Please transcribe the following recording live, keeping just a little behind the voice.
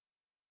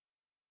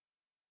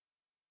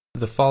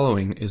The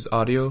following is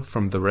audio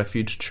from the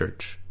Refuge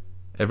Church.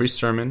 Every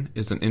sermon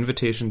is an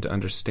invitation to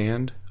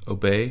understand,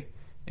 obey,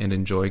 and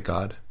enjoy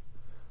God.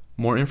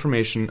 More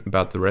information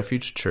about the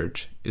Refuge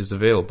Church is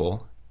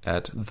available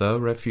at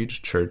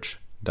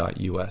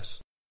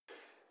therefugechurch.us.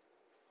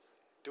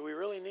 Do we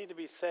really need to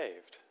be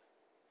saved?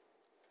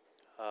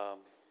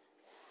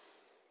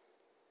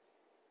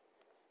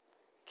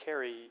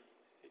 Carrie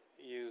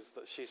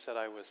she said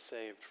I was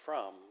saved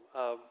from.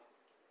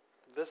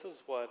 This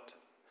is what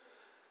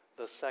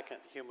the Second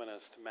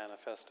Humanist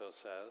Manifesto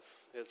says.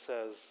 It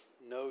says,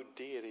 no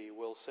deity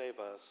will save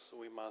us,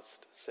 we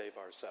must save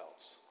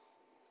ourselves.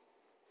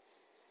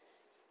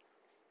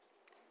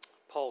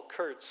 Paul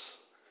Kurtz,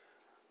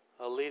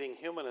 a leading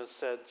humanist,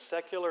 said,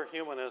 secular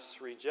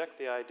humanists reject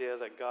the idea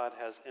that God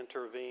has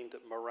intervened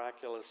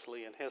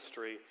miraculously in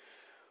history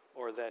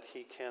or that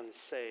he can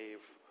save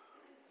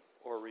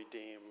or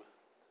redeem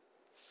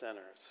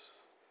sinners.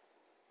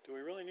 Do we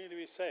really need to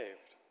be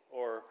saved?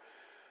 Or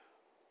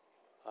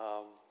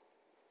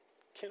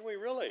can we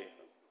really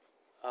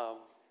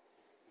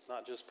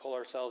not just pull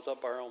ourselves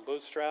up by our own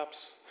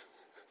bootstraps?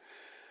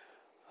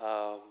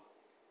 Aren't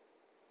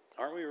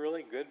we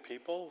really good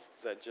people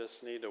that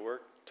just need to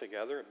work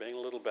together at being a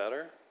little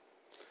better?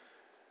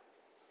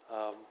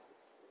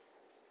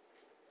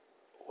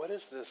 What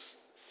is this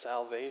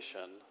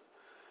salvation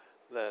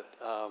that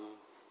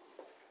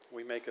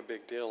we make a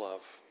big deal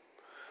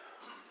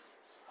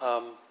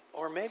of?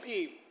 Or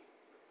maybe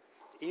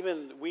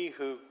even we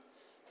who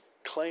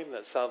claim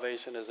that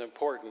salvation is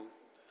important,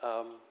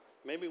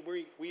 maybe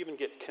we even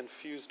get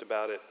confused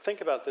about it.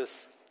 Think about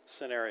this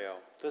scenario.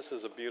 This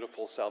is a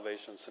beautiful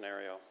salvation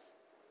scenario.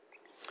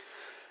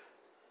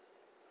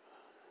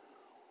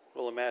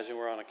 We'll imagine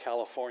we're on a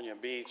California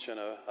beach and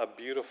a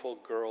beautiful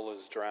girl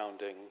is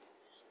drowning.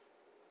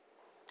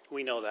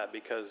 We know that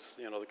because,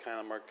 the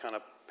kind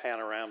of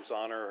panoramas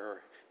on her.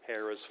 Her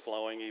hair is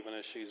flowing even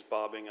as she's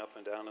bobbing up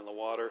and down in the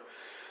water.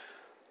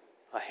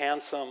 A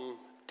handsome,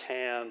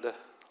 tanned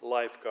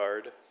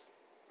lifeguard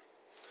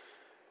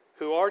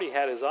who already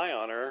had his eye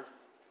on her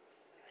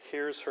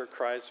hears her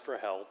cries for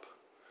help.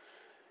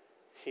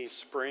 He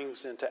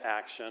springs into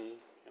action,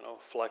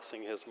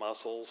 flexing his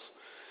muscles.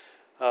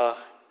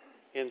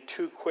 In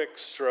 2 quick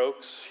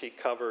strokes, he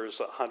covers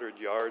 100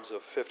 yards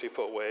of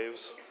 50-foot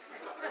waves,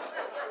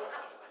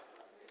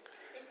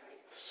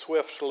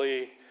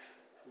 swiftly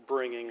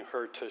bringing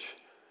her to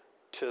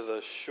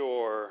the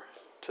shore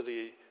to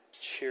the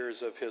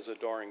cheers of his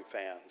adoring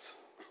fans.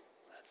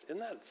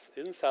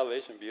 Isn't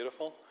salvation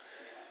beautiful?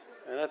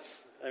 And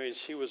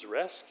she was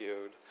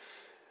rescued.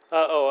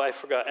 I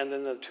forgot. And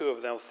then the two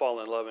of them fall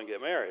in love and get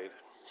married.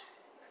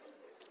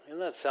 Isn't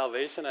that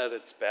salvation at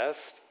its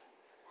best?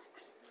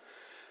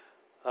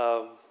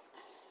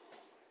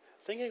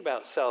 Thinking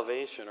about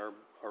salvation or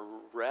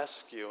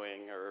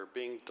rescuing or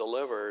being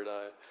delivered,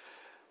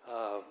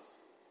 the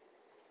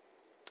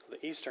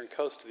eastern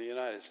coast of the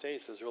United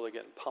States is really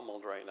getting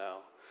pummeled right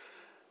now.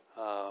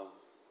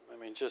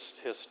 Just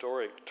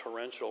historic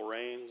torrential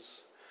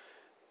rains,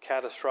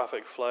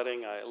 catastrophic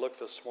flooding. I looked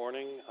this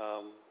morning,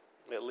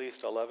 at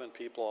least 11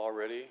 people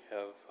already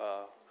have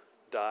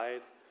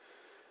died.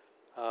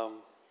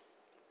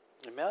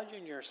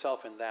 Imagine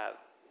yourself in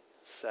that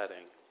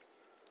setting.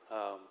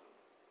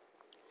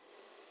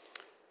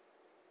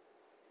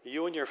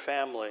 You and your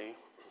family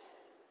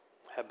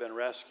have been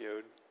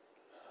rescued.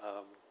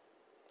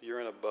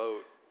 You're in a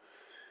boat,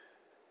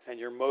 and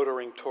you're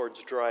motoring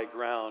towards dry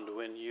ground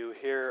when you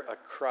hear a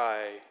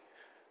cry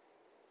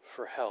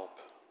for help.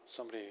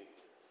 Somebody,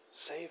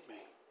 save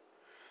me.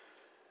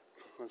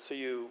 And so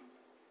you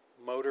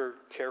motor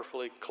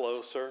carefully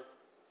closer,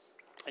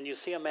 and you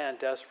see a man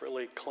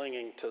desperately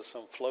clinging to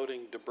some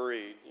floating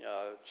debris,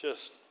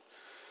 just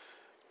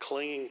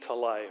clinging to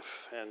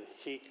life, and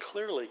he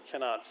clearly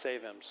cannot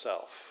save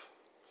himself,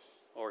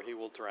 or he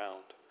will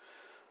drown.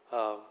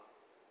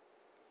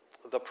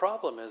 The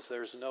problem is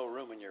there's no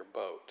room in your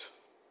boat.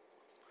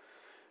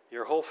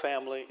 Your whole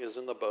family is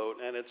in the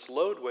boat, and its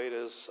load weight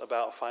is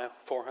about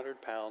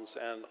 400 pounds,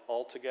 and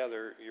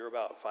altogether you're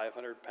about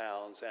 500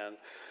 pounds, and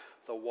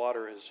the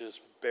water is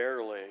just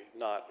barely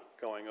not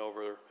going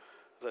over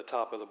the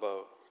top of the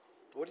boat.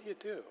 What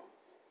do?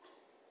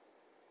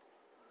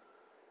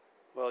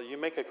 Well, you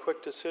make a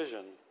quick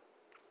decision.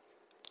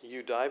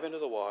 You dive into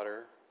the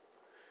water.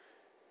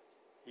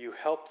 You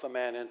help the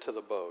man into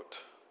the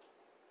boat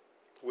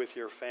with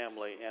your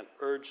family and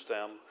urge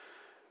them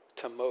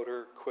to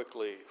motor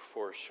quickly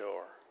for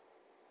shore.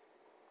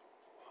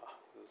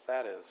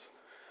 That is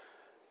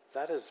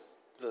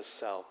the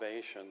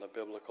salvation, the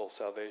biblical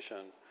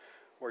salvation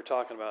we're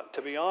talking about.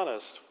 To be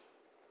honest,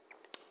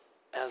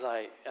 as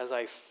I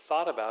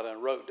thought about it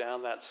and wrote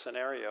down that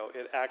scenario,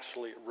 it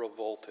actually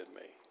revolted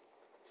me.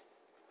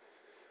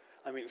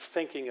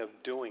 Thinking of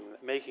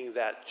making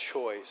that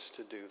choice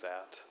to do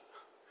that.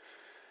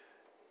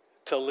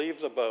 To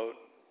leave the boat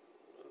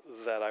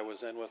that I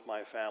was in with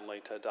my family,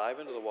 to dive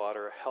into the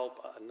water,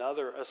 help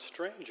a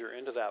stranger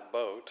into that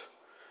boat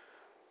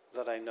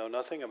that I know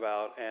nothing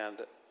about,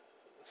 and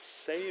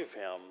save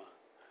him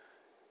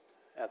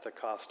at the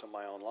cost of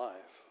my own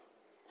life.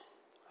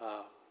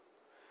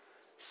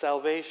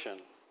 Salvation.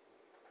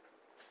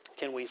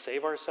 Can we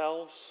save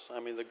ourselves? I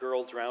mean, the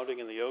girl drowning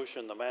in the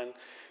ocean, the man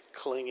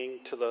clinging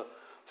to the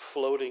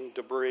floating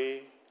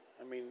debris.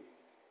 I mean,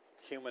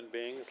 human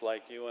beings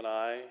like you and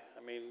I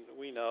mean,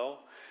 we know.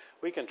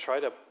 We can try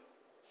to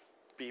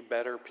be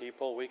better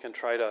people. We can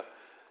try to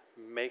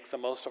make the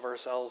most of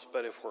ourselves.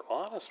 But if we're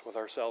honest with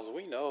ourselves,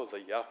 we know the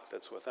yuck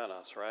that's within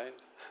us, right?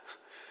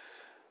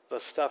 The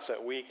stuff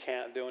that we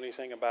can't do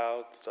anything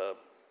about, the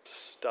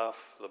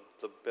stuff,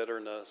 the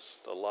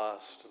bitterness, the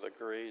lust, the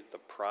greed, the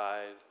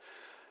pride.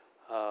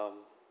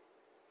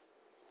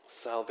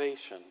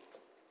 Salvation.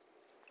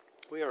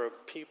 We are a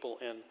people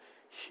in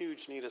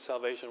huge need of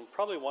salvation.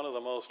 Probably one of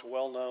the most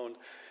well-known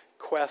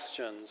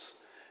questions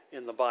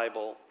in the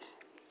Bible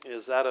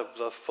is that of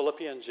the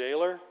Philippian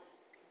jailer.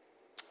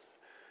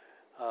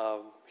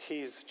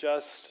 He's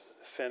just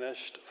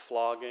finished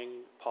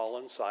flogging Paul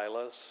and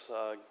Silas,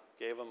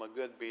 gave them a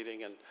good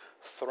beating and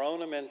thrown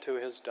them into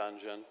his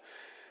dungeon.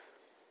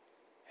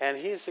 And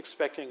he's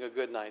expecting a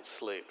good night's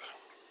sleep.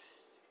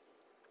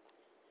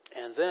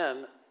 And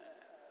then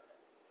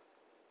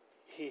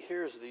he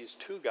hears these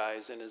two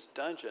guys in his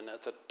dungeon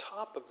at the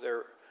top of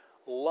their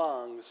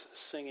lungs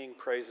singing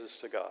praises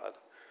to God.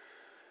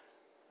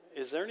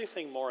 Is there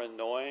anything more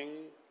annoying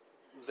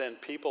than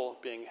people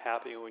being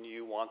happy when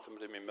you want them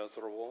to be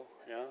miserable?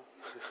 Yeah.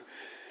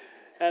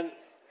 and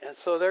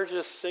so they're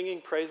just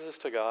singing praises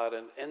to God,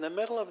 and in the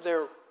middle of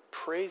their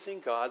praising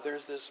God,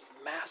 there's this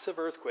massive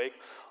earthquake.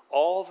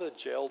 All the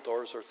jail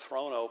doors are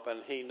thrown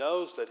open. He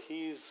knows that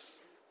he's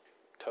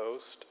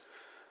toast,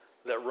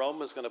 that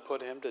Rome is going to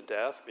put him to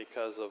death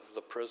because of the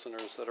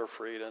prisoners that are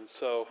freed. And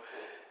so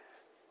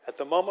at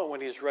the moment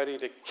when he's ready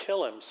to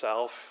kill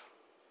himself,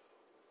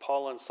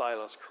 Paul and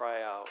Silas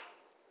cry out,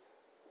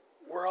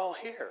 "We're all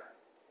here."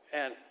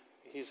 And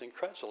he's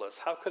incredulous.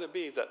 How could it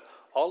be that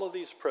all of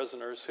these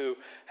prisoners who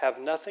have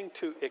nothing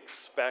to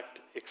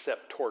expect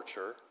except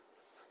torture,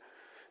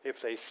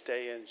 if they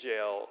stay in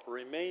jail,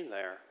 remain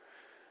there?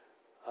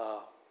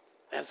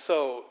 And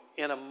so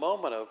in a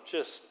moment of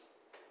just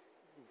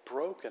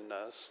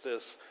brokenness,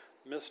 this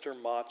Mr.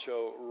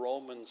 Macho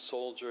Roman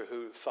soldier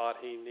who thought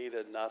he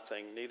needed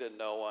nothing, needed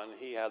no one,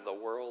 he had the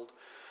world,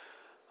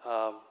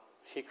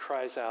 he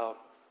cries out,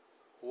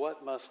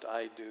 "What must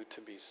I do to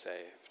be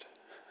saved?"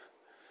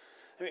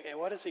 I mean, and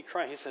what is he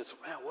crying? He says,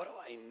 "Man, what do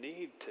I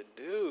need to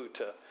do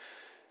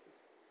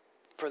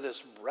for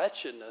this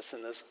wretchedness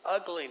and this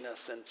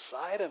ugliness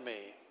inside of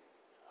me?"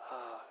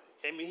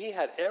 I mean, he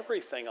had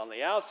everything on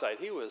the outside.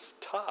 He was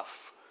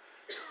tough.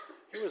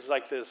 He was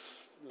like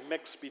this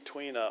mix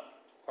between an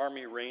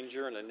Army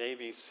Ranger and a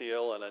Navy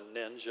SEAL and a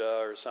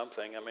ninja or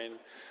something. I mean,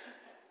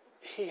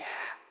 he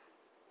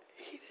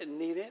didn't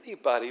need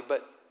anybody,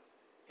 but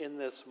in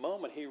this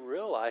moment, he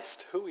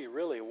realized who he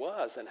really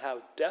was and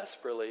how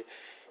desperately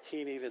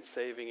he needed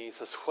saving. He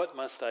says, "What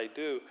must I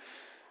do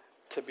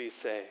to be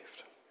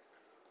saved?"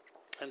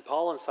 And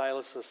Paul and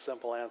Silas'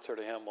 simple answer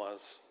to him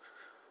was,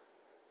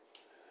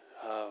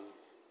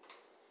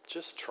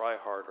 just try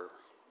harder,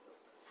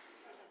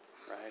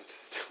 right?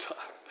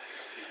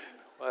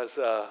 Was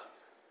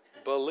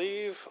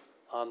believe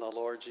on the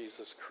Lord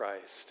Jesus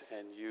Christ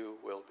and you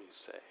will be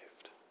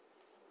saved.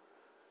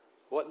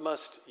 What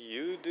must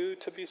you do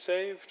to be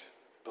saved?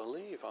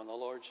 Believe on the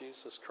Lord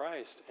Jesus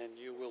Christ and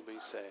you will be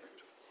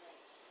saved.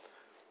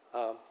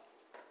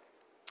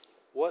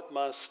 What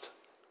must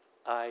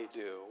I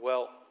do?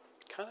 Well,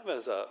 kind of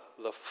as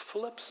the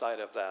flip side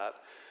of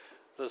that,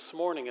 this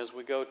morning as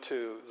we go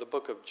to the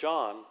book of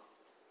John,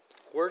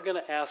 we're going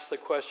to ask the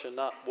question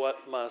not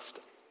what must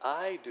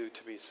I do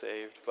to be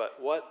saved, but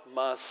what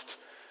must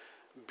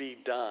be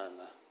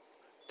done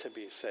to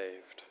be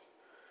saved?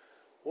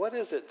 What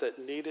is it that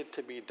needed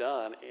to be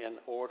done in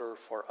order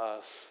for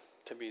us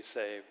to be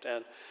saved?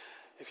 And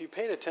if you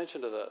paid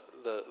attention to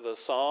the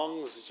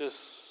songs,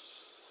 just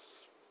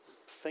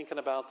thinking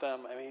about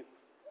them, I mean,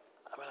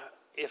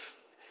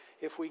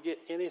 if we get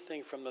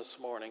anything from this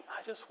morning,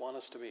 I just want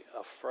us to be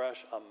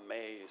afresh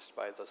amazed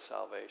by the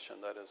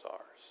salvation that is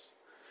ours.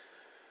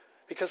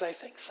 Because I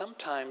think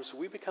sometimes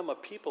we become a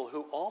people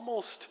who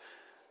almost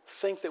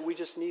think that we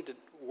just need to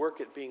work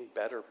at being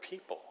better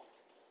people.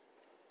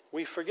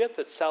 We forget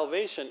that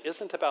salvation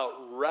isn't about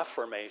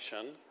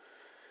reformation.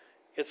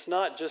 It's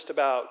not just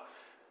about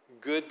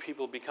good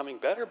people becoming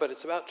better, but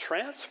it's about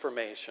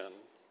transformation.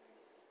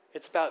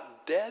 It's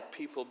about dead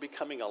people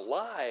becoming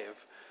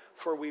alive.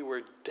 For we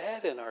were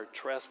dead in our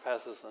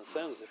trespasses and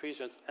sins,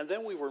 Ephesians, and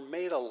then we were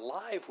made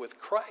alive with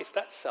Christ.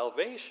 That's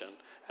salvation.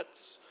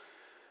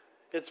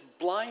 It's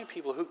blind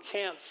people who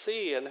can't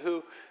see and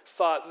who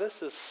thought,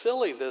 this is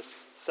silly,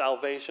 this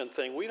salvation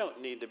thing. We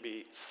don't need to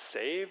be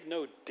saved.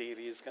 No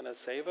deity is going to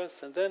save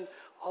us. And then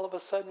all of a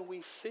sudden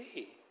we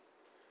see.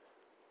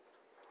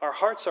 Our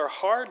hearts are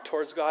hard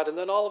towards God, and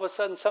then all of a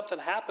sudden something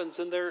happens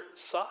and they're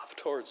soft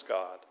towards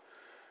God.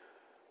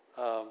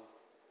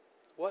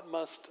 What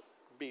must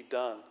be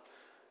done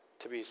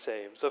to be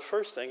saved? The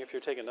first thing, if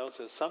you're taking notes,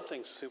 is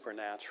something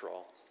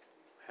supernatural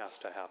has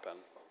to happen.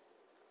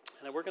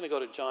 And we're going to go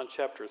to John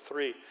chapter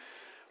 3.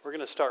 We're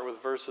going to start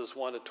with verses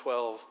 1 to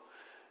 12.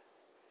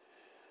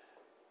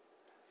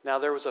 Now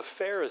there was a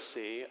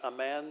Pharisee, a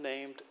man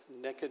named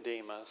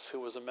Nicodemus, who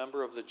was a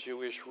member of the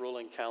Jewish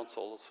ruling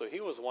council. So he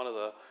was one of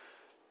the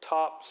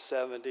top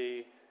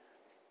 70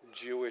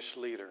 Jewish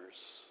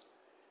leaders.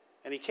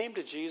 And he came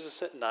to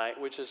Jesus at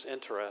night, which is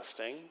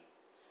interesting.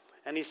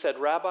 And he said,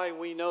 Rabbi,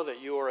 we know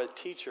that you are a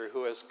teacher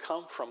who has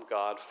come from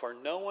God, for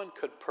no one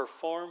could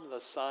perform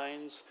the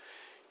signs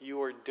you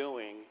are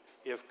doing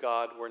if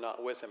God were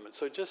not with him. And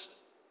so just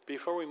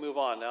before we move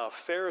on, now a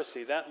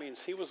Pharisee, that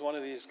means he was one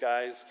of these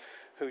guys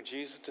who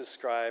Jesus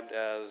described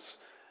as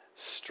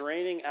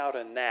straining out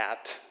a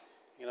gnat.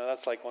 You know,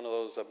 that's like one of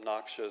those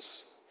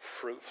obnoxious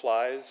fruit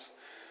flies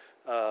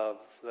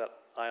that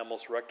I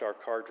almost wrecked our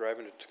car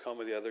driving to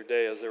Tacoma the other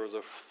day, as there was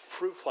a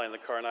fruit fly in the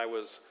car, and it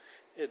was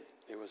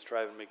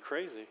driving me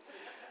crazy.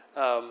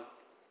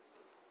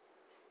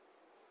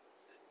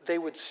 They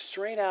would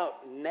strain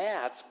out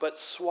gnats, but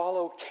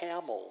swallow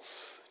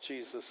camels,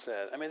 Jesus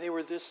said. I mean, they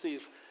were just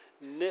these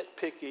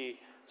nitpicky,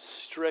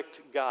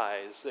 strict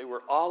guys. They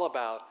were all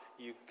about,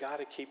 you got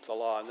to keep the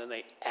law. And then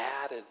they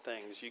added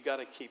things. You got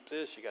to keep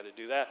this, you got to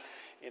do that.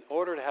 In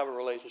order to have a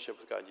relationship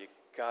with God, you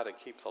got to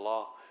keep the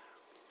law.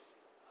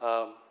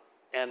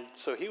 And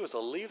so he was a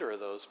leader of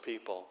those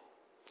people.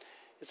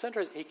 It's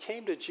interesting. He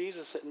came to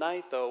Jesus at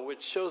night, though,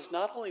 which shows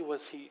not only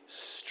was he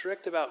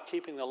strict about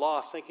keeping the law,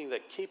 thinking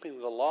that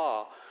keeping the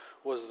law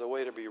was the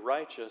way to be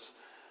righteous,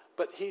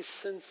 but he's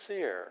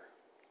sincere.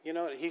 You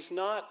know, he's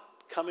not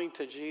coming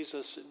to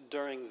Jesus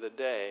during the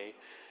day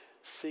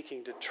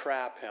seeking to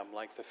trap him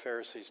like the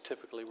Pharisees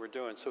typically were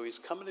doing. So he's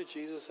coming to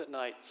Jesus at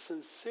night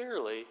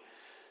sincerely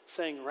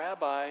saying,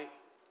 Rabbi,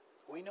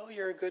 we know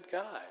you're a good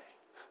guy.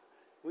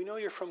 We know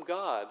you're from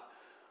God.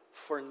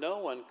 For no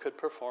one could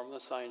perform the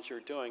signs you're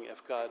doing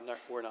if God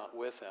were not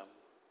with him.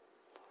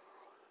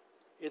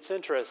 It's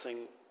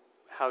interesting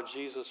how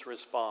Jesus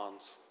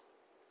responds.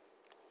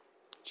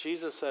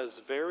 Jesus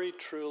says, very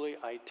truly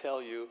I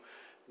tell you,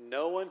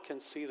 no one can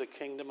see the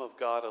kingdom of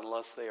God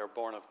unless they are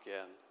born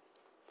again.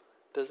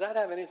 Does that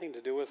have anything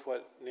to do with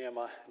what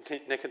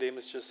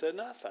Nicodemus just said?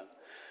 Nothing.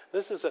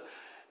 And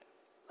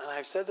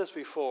I've said this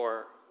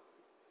before,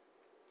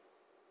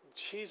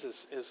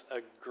 Jesus is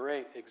a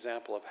great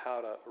example of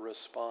how to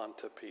respond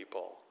to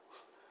people.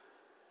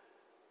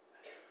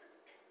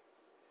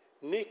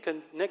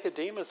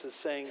 Nicodemus is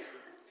saying,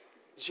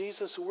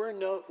 Jesus, we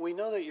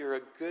know that you're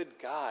a good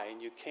guy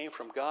and you came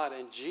from God.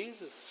 And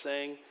Jesus is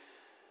saying,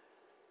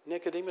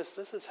 Nicodemus,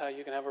 this is how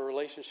you can have a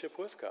relationship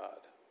with God.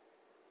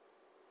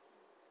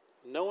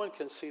 No one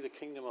can see the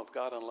kingdom of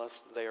God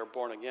unless they are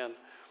born again.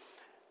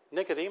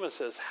 Nicodemus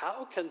says,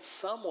 how can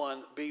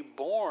someone be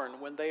born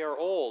when they are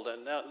old?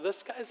 And now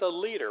this guy's a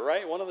leader,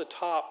 right? One of the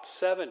top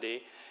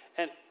 70.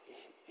 And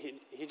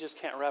he just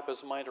can't wrap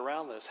his mind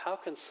around this. How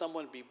can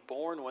someone be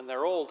born when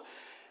they're old?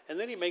 And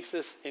then he makes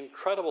this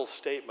incredible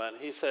statement.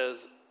 He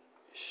says,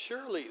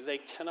 surely they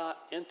cannot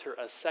enter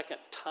a second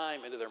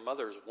time into their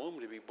mother's womb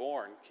to be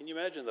born. Can you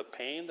imagine the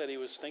pain that he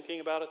was thinking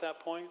about at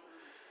that point?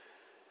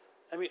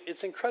 I mean,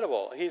 it's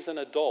incredible. He's an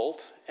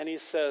adult, and he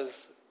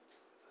says,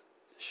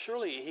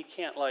 surely he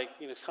can't,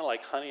 it's kind of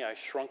like Honey, I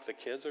Shrunk the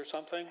Kids or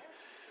something.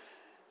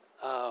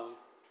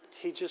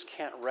 He just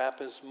can't wrap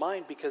his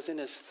mind, because in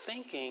his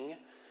thinking,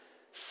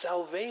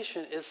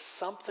 salvation is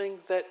something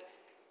that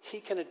he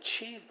can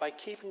achieve by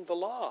keeping the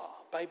law,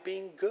 by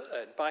being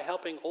good, by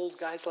helping old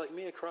guys like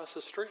me across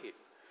the street.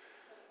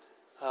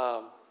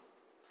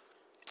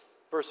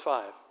 Verse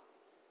 5.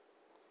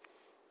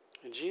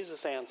 And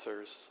Jesus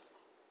answers,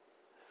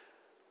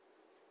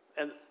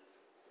 and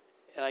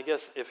I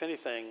guess, if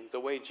anything, the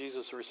way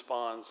Jesus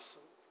responds,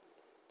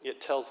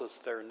 it tells us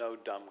there are no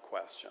dumb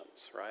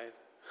questions, right?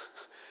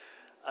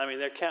 I mean,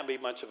 there can't be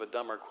much of a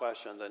dumber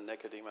question than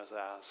Nicodemus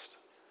asked.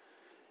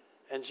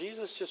 And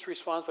Jesus just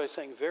responds by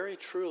saying, very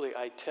truly,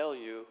 I tell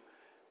you,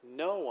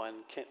 no one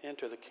can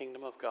enter the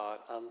kingdom of God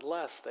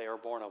unless they are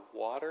born of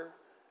water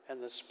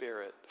and the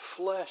Spirit.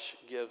 Flesh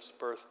gives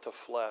birth to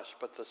flesh,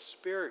 but the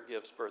Spirit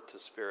gives birth to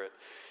spirit.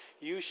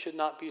 You should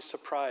not be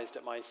surprised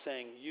at my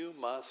saying, you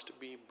must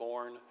be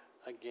born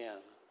again.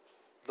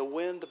 The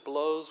wind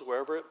blows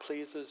wherever it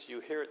pleases.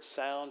 You hear its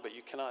sound, but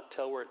you cannot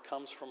tell where it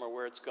comes from or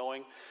where it's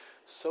going.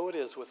 So it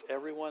is with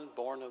everyone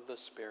born of the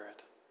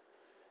Spirit.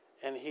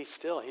 And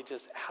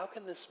how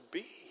can this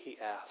be? He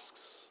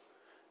asks.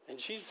 And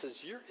Jesus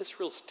says, you're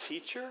Israel's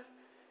teacher?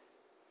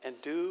 And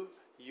do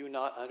you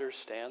not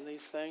understand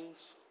these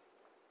things?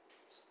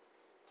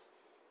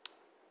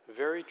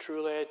 Very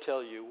truly I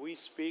tell you, we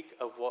speak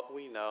of what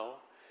we know,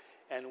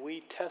 and we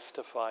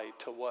testify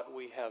to what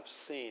we have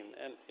seen.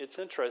 And it's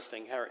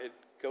interesting how it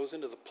goes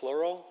into the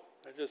plural.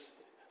 I just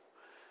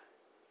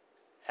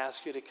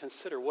ask you to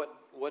consider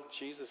what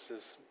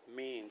Jesus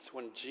means.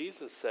 When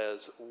Jesus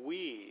says,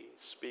 we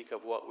speak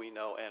of what we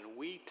know, and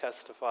we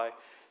testify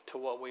to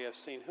what we have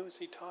seen, who is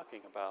he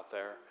talking about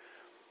there?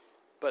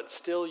 But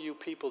still you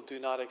people do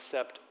not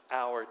accept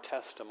our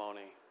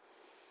testimony.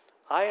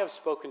 I have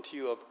spoken to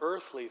you of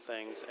earthly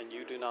things, and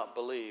you do not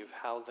believe.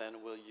 How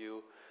then will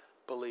you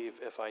believe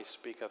if I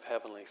speak of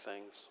heavenly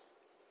things.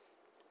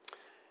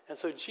 And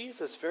so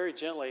Jesus very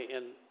gently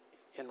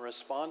in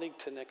responding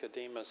to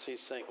Nicodemus,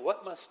 he's saying,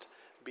 what must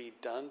be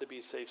done to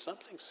be saved?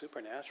 Something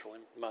supernatural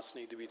must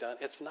need to be done.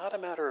 It's not a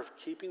matter of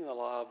keeping the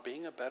law, of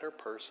being a better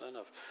person,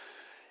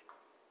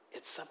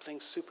 it's something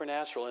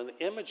supernatural. And the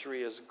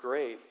imagery is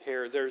great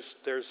here.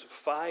 There's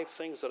 5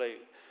 things that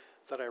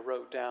I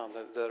wrote down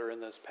that are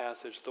in this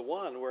passage. The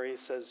one where he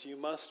says, you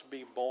must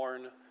be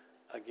born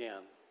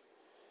again.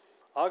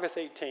 August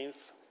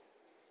 18th,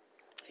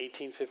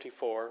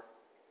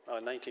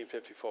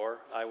 1954,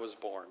 I was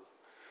born.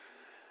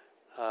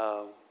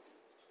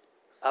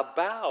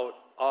 About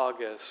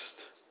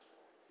August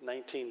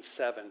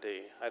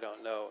 1970, I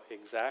don't know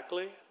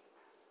exactly,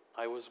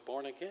 I was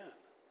born again.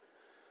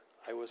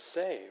 I was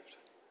saved.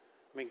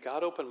 I mean,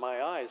 God opened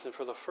my eyes, and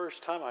for the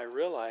first time I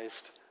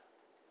realized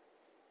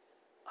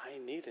I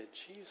needed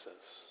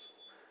Jesus.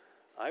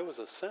 I was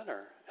a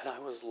sinner, and I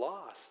was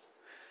lost.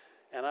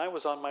 And I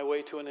was on my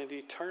way to an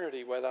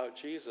eternity without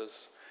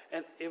Jesus.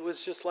 And it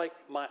was just like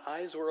my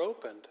eyes were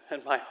opened,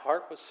 and my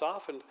heart was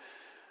softened,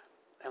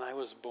 and I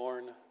was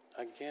born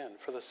again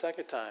for the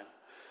second time.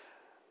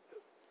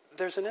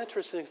 There's an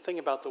interesting thing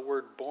about the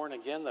word born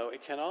again, though.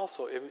 It can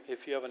also,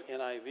 if you have an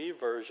NIV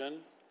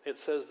version, it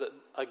says that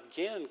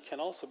again can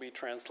also be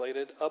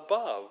translated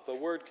above. The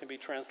word can be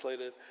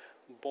translated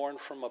born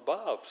from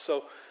above.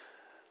 So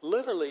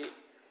literally,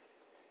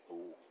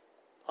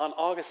 on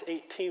August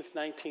 18th,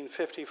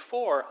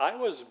 1954, I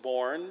was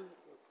born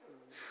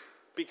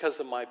because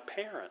of my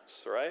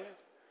parents, right?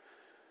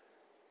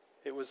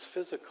 It was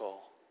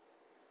physical.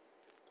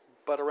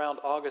 But around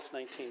August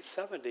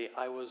 1970,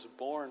 I was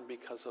born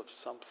because of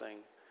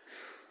something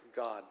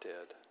God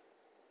did.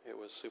 It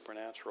was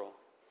supernatural.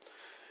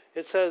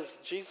 It says,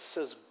 Jesus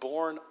says,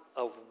 born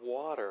of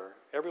water.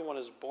 Everyone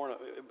is born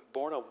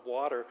of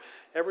water.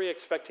 Every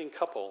expecting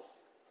couple,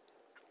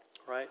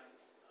 right,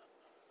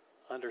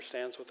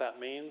 understands what that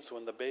means.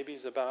 When the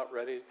baby's about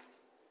ready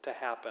to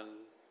happen,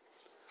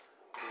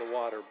 the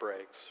water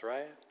breaks,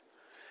 right?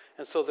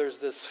 And so there's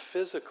this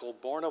physical,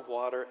 born of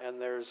water,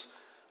 and there's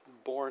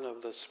born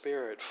of the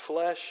Spirit.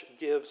 Flesh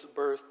gives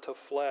birth to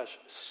flesh.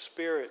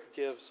 Spirit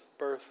gives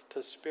birth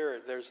to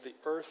spirit. There's the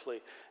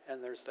earthly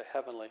and there's the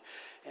heavenly.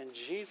 And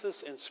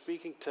Jesus, in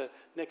speaking to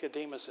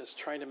Nicodemus, is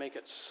trying to make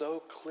it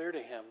so clear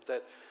to him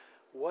that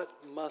what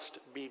must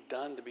be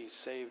done to be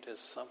saved is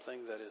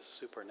something that is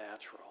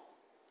supernatural.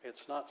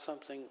 It's not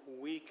something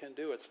we can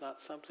do. It's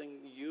not something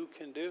you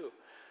can do.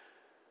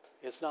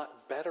 It's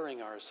not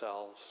bettering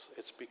ourselves.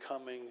 It's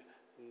becoming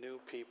new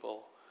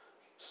people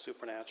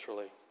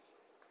supernaturally.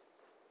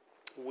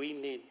 We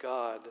need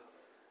God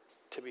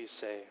to be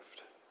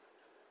saved.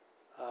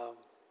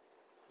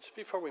 Just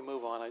before we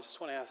move on, I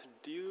just want to ask,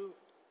 do you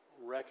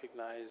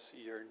recognize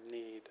your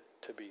need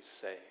to be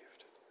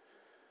saved?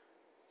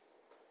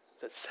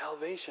 That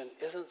salvation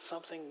isn't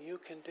something you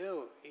can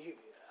do.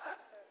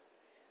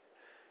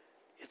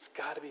 It's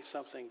got to be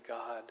something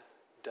God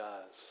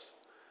does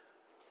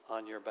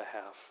on your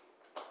behalf.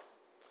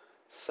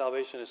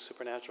 Salvation is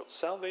supernatural.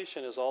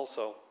 Salvation is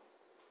also,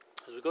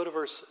 as we go to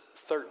verse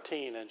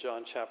 13 in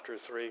John chapter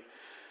 3,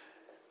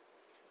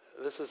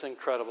 this is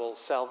incredible.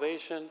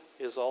 Salvation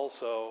is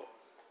also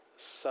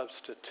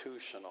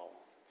substitutional.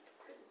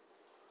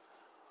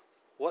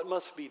 What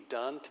must be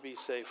done to be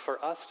saved?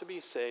 For us to be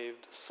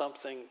saved,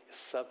 something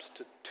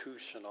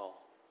substitutional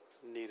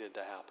needed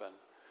to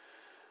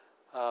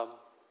happen.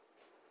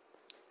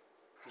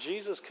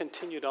 Jesus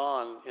continued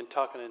on in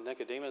talking to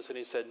Nicodemus, and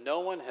he said, no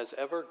one has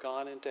ever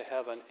gone into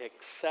heaven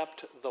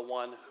except the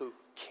one who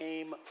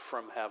came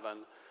from heaven,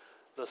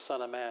 the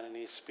Son of Man. And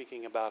he's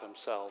speaking about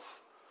himself.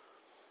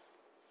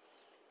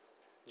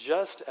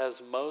 Just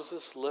as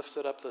Moses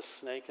lifted up the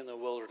snake in the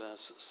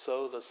wilderness,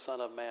 so the Son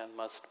of Man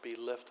must be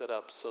lifted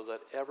up, so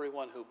that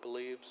everyone who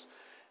believes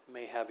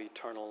may have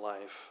eternal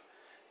life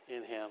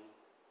in him.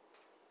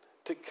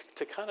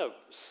 To kind of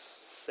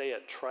say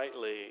it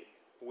tritely,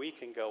 we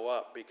can go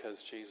up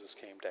because Jesus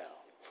came down.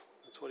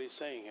 That's what he's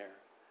saying here.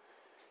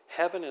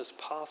 Heaven is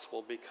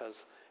possible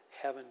because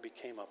heaven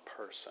became a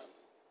person.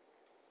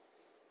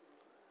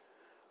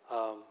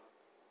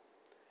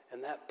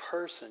 And that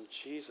person,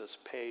 Jesus,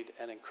 paid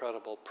an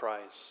incredible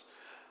price.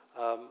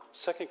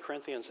 2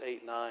 Corinthians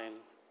 8:9,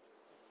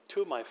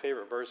 two of my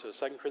favorite verses.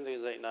 2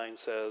 Corinthians 8:9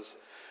 says,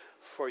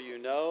 for you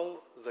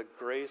know the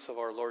grace of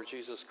our Lord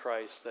Jesus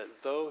Christ, that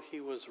though he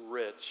was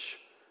rich,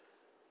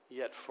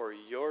 yet for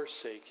your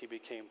sake he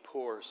became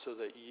poor, so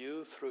that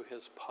you through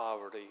his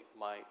poverty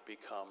might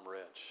become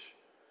rich.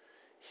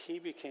 He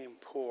became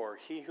poor,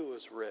 he who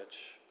was rich,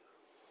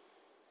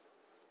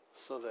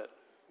 so that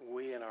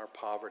we in our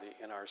poverty,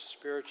 in our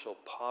spiritual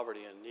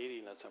poverty and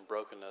neediness and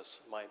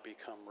brokenness, might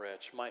become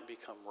rich, might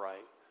become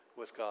right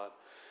with God.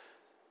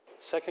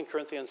 2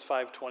 Corinthians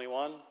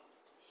 5:21.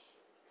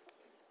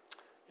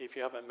 If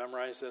you haven't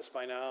memorized this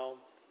by now,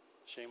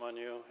 shame on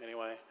you.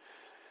 Anyway,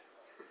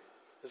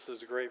 this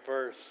is a great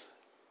verse.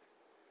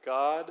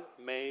 God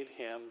made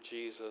him,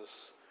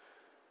 Jesus,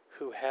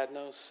 who had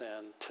no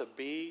sin, to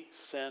be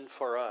sin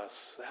for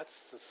us.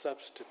 That's the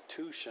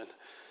substitution.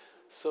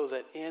 So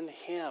that in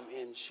him,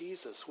 in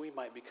Jesus, we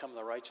might become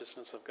the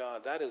righteousness of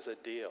God. That is a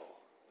deal.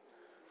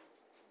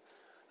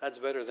 That's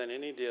better than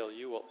any deal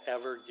you will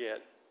ever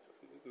get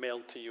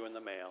mailed to you in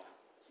the mail.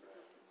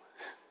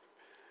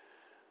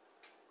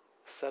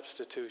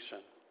 Substitution.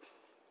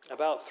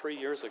 About 3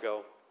 years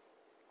ago,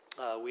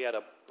 we had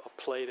a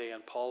play day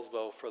in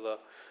Paulsbo for the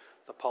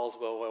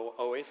Paulsbo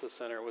Oasis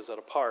Center. It was at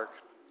a park.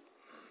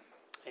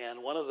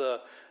 And one of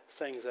the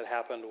things that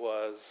happened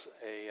was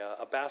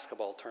a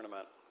basketball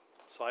tournament.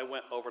 So I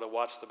went over to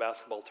watch the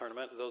basketball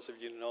tournament. Those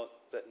of you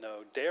that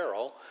know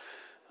Daryl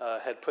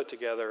had put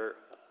together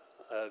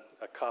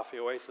a Coffee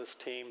Oasis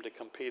team to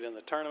compete in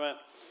the tournament.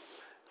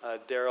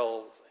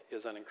 Daryl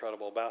is an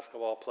incredible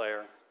basketball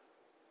player.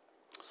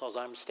 So as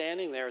I'm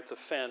standing there at the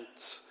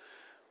fence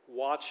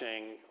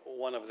watching,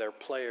 one of their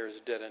players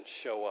didn't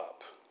show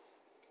up.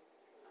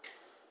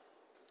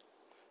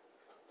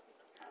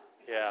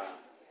 Yeah.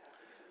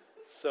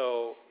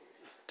 So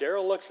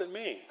Daryl looks at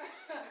me.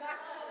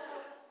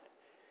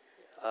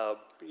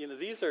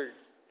 These are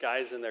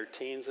guys in their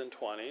teens and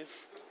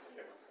 20s.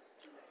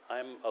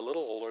 I'm a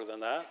little older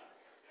than that.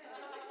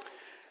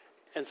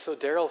 And so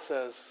Daryl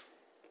says,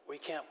 we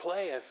can't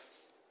play if,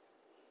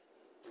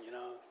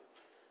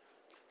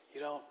 you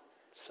don't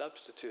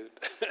substitute.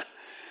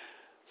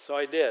 So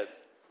I did.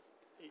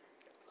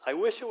 I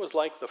wish it was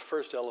like the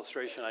first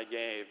illustration I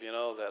gave,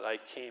 that I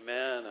came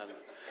in and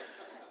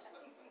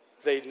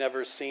they'd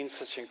never seen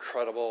such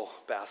incredible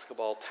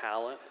basketball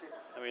talent.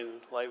 I mean,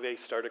 like they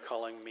started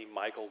calling me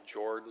Michael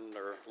Jordan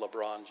or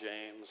LeBron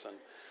James, and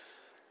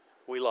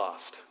we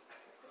lost.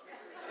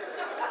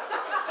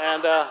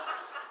 And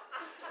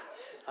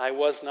I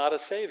was not a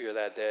savior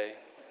that day.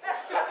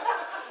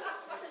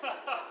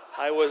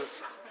 I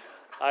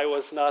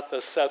was not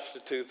the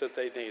substitute that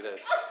they needed.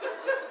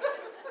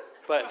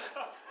 But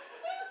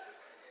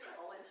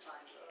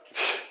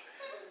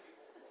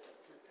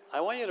I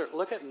want you to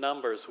look at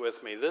Numbers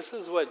with me. This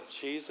is what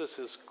Jesus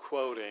is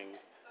quoting,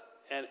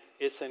 and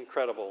it's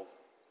incredible.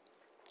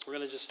 We're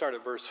going to just start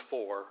at verse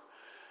 4.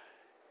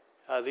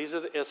 These are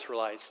the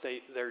Israelites.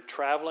 They're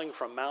traveling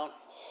from Mount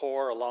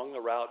Hor along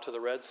the route to the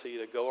Red Sea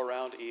to go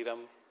around Edom.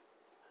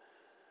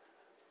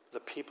 The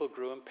people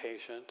grew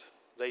impatient.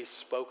 They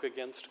spoke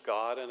against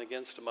God and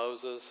against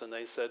Moses, and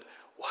they said,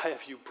 why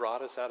have you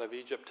brought us out of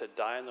Egypt to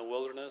die in the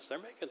wilderness? They're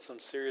making some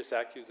serious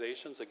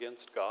accusations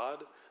against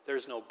God.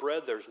 There's no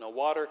bread, there's no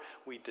water.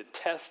 We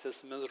detest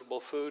this miserable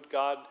food.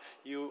 God,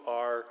 you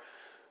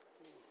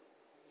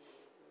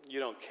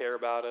don't care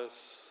about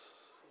us.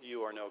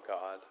 You are no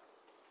God.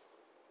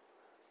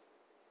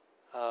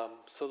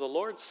 So the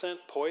Lord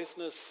sent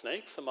poisonous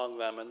snakes among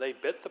them, and they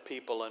bit the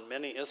people, and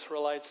many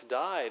Israelites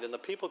died. And the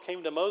people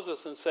came to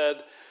Moses and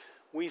said,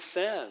 we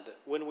sinned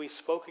when we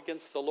spoke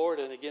against the Lord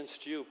and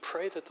against you.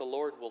 Pray that the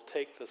Lord will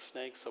take the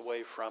snakes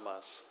away from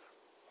us.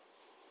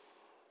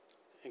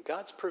 And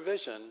God's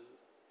provision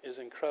is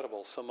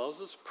incredible. So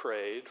Moses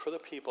prayed for the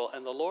people,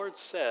 and the Lord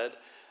said,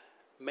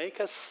 make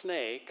a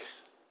snake.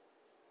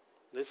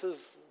 This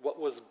is what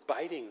was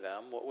biting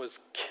them, what was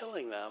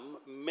killing them.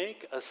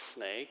 Make a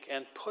snake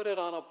and put it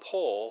on a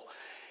pole,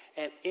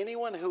 and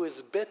anyone who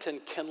is bitten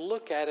can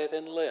look at it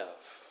and live.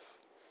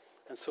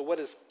 And so what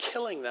is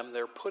killing them,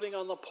 they're putting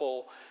on the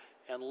pole,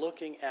 and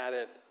looking at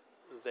it,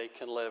 they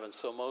can live. And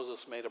so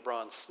Moses made a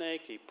bronze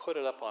snake. He put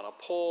it up on a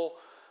pole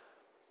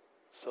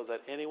so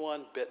that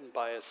anyone bitten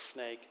by a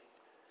snake,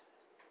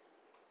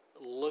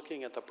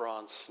 looking at the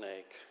bronze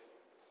snake,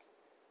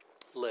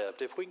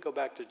 lived. If we can go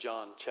back to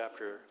John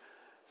chapter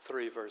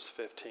 3, verse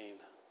 15,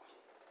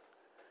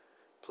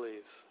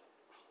 please.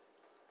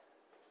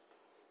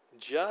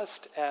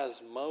 Just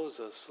as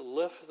Moses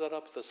lifted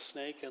up the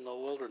snake in the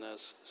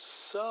wilderness,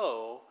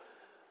 so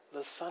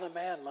the Son of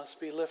Man must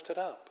be lifted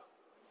up,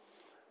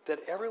 that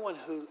everyone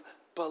who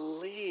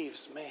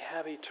believes may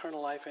have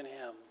eternal life in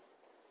him.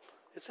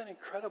 It's an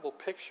incredible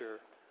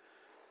picture.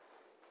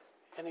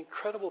 An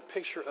incredible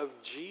picture of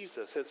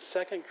Jesus. It's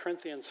 2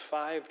 Corinthians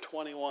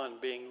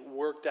 5:21 being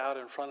worked out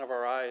in front of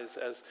our eyes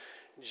as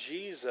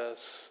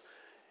Jesus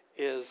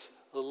is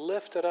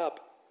lifted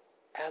up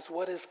as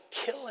what is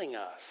killing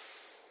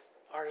us,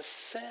 our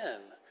sin,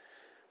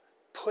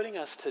 putting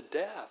us to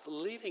death,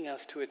 leading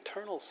us to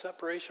eternal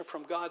separation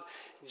from God.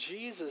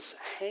 Jesus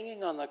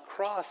hanging on the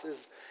cross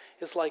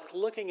is like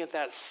looking at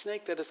that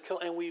snake that is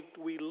killing, and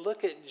we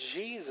look at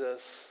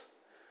Jesus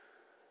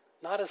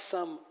not as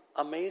some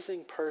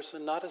amazing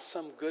person, not as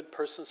some good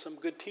person, some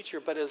good teacher,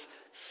 but as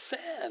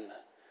sin,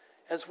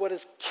 as what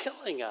is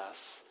killing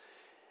us,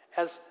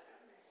 as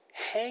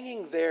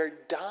hanging there,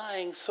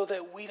 dying so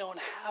that we don't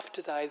have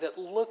to die, that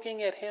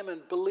looking at him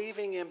and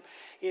believing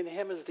in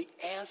him as the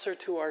answer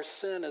to our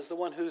sin, as the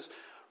one who's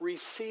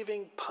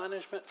receiving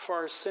punishment for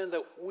our sin,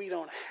 that we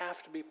don't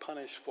have to be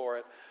punished for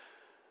it.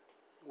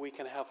 We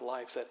can have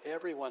life, that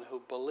everyone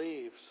who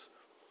believes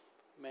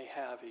may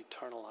have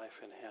eternal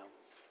life in him.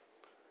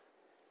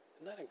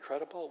 Isn't that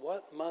incredible?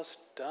 What must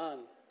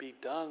be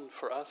done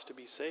for us to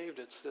be saved?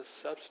 It's this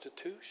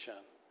substitution.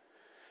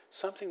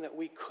 something that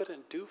we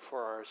couldn't do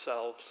for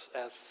ourselves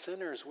as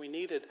sinners. We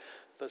needed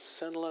the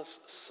sinless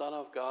Son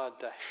of God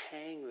to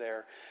hang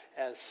there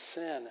as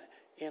sin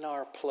in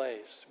our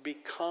place,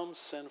 become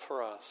sin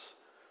for us,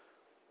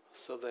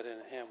 so that in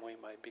him we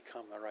might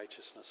become the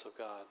righteousness of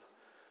God.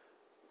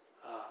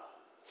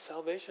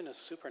 Salvation is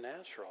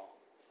supernatural.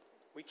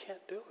 We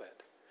can't do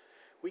it.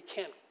 We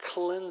can't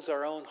cleanse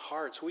our own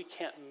hearts. We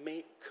can't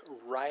make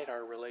right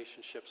our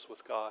relationships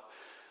with God.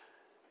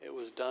 It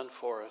was done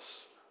for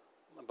us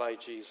by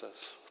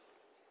Jesus.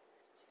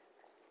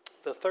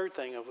 The third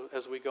thing,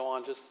 as we go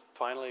on, just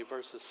finally,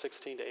 verses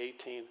 16 to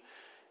 18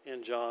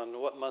 in John,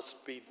 what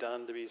must be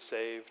done to be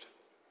saved?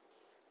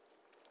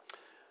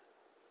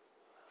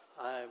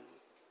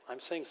 I'm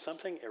saying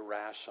something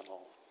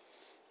irrational.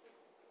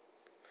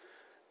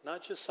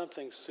 Not just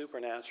something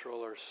supernatural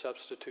or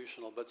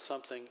substitutional, but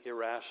something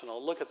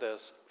irrational. Look at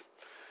this.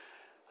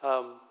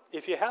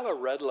 If you have a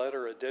red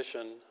letter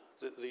edition,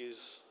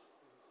 it's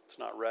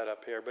not red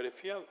up here, but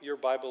if your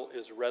Bible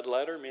is red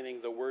letter,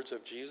 meaning the words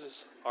of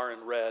Jesus are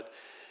in red,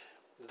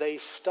 they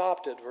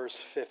stopped at verse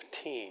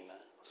 15.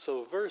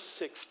 So verse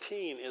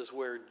 16 is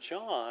where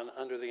John,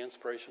 under the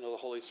inspiration of the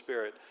Holy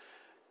Spirit,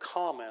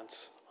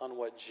 comments on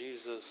what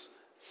Jesus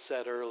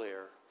said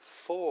earlier.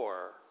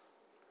 For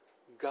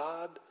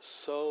God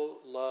so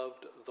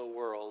loved the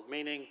world,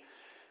 meaning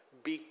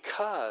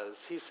because,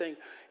 he's saying,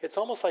 it's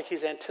almost like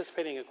he's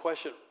anticipating a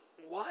question.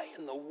 Why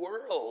in the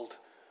world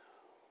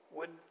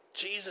would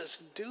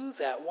Jesus do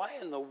that? Why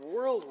in the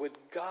world would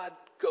God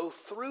go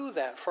through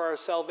that for our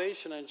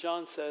salvation? And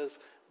John says,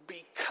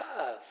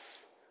 because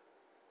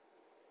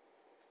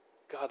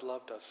God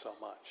loved us so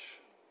much.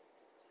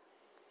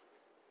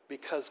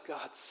 Because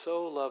God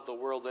so loved the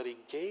world that he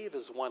gave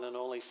his one and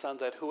only Son,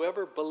 that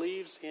whoever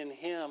believes in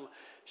him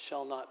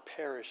shall not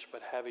perish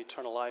but have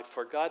eternal life.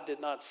 For God did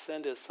not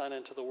send his Son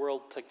into the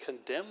world to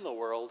condemn the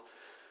world.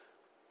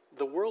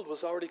 The world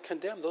was already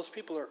condemned. Those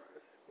people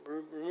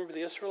remember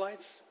the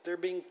Israelites? They're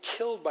being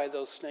killed by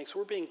those snakes.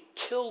 We're being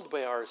killed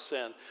by our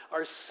sin.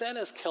 Our sin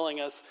is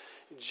killing us.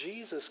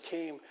 Jesus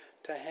came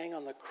to hang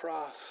on the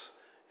cross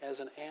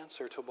as an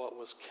answer to what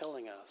was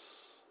killing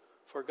us.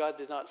 For God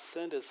did not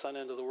send his Son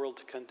into the world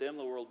to condemn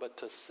the world, but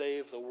to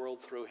save the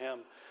world through him.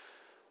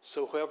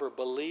 So whoever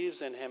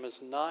believes in him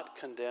is not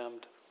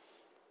condemned,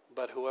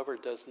 but whoever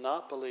does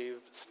not believe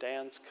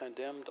stands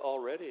condemned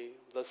already.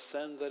 The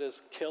sin that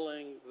is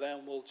killing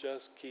them will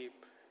just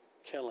keep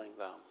killing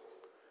them,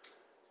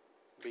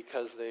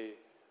 because they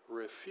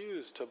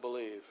refuse to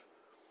believe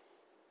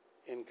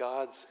in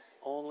God's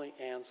only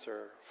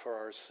answer for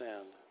our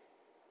sin,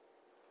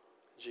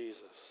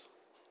 Jesus.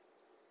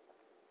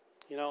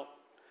 You know,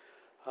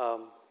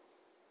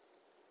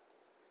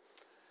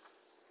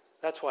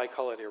 that's why I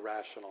call it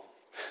irrational.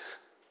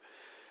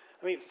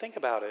 I mean, think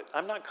about it.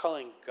 I'm not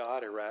calling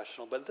God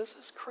irrational, but this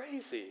is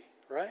crazy,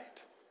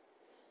 right?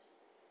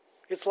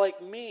 It's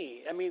like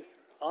me. I mean,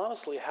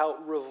 honestly, how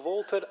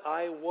revolted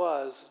I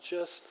was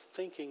just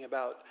thinking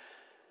about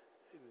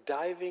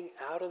diving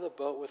out of the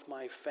boat with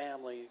my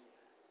family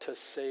to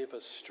save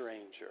a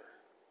stranger.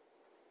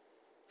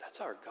 That's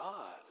our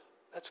God.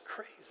 That's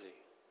crazy.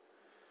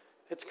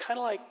 It's kind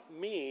of like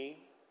me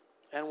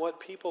and what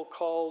people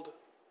called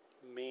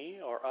me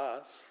or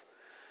us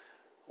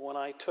when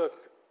I took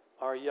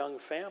our young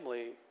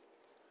family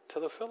to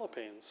the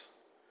Philippines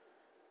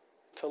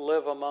to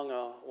live among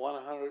a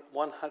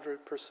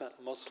 100%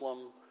 Muslim,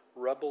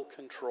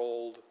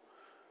 rebel-controlled,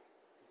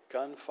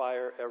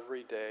 gunfire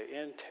every day,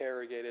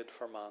 interrogated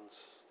for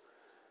months,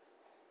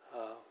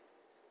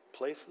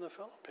 place in the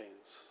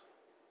Philippines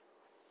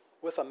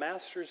with a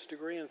master's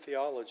degree in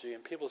theology,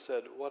 and people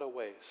said, what a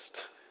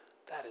waste.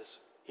 That is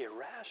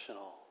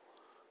irrational.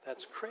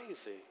 That's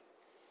crazy.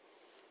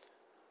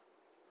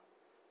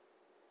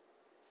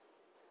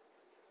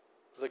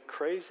 The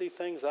crazy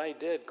things I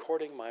did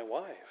courting my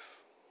wife.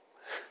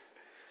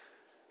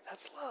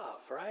 That's love,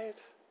 right?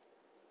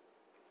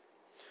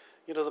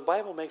 You know, the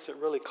Bible makes it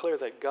really clear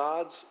that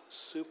God's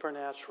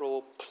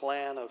supernatural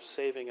plan of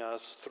saving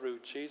us through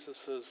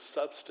Jesus'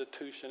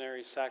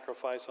 substitutionary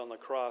sacrifice on the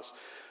cross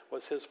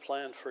was his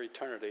plan for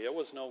eternity. It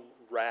was no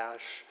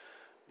rash,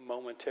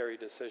 momentary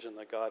decision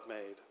that God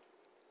made.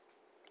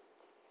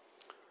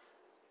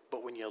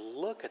 But when you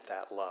look at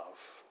that love,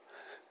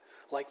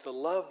 like the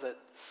love that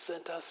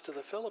sent us to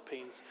the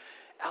Philippines,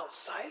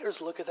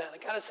 outsiders look at that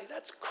and gotta say,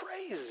 that's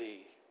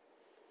crazy.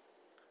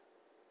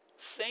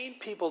 Sane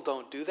people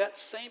don't do that.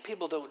 Sane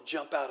people don't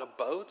jump out of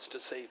boats to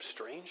save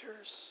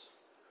strangers.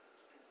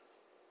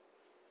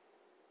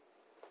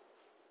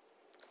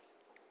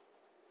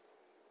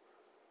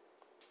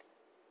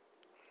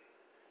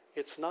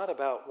 It's not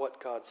about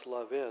what God's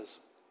love is,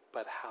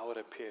 but how it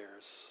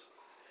appears.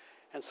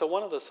 And so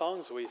one of the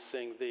songs we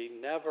sing, the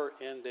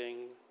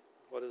never-ending,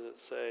 what does it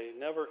say?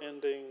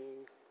 Never-ending,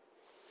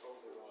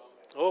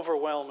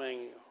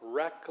 overwhelming,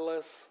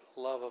 reckless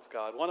love of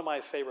God. One of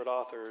my favorite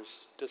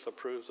authors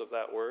disapproves of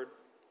that word,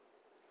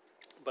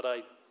 but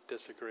I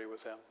disagree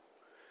with him.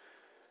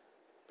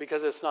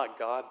 Because it's not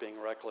God being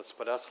reckless,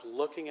 but us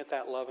looking at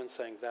that love and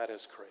saying, that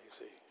is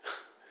crazy.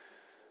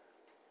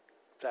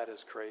 That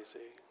is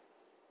crazy.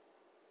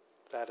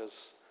 That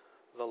is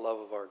the love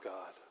of our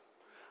God.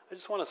 I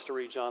just want us to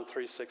read John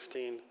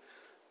 3:16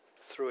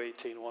 through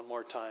 18 one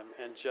more time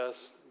and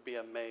just be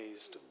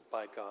amazed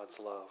by God's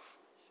love.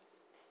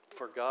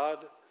 For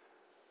God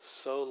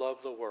so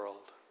loved the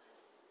world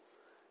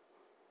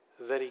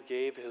that he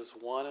gave his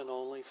one and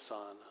only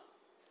Son,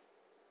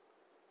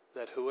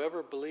 that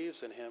whoever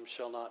believes in him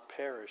shall not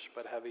perish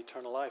but have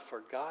eternal life. For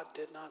God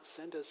did not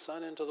send his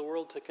Son into the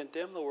world to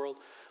condemn the world,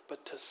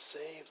 but to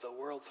save the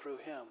world through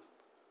him.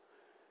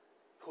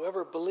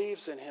 Whoever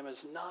believes in him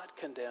is not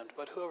condemned,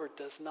 but whoever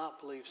does not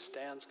believe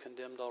stands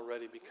condemned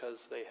already,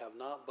 because they have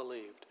not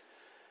believed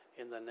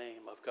in the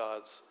name of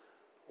God's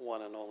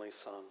one and only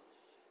Son.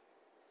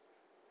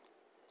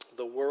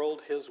 The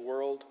world, his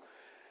world,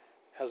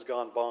 has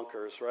gone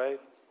bonkers, right?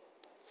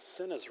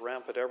 Sin is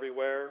rampant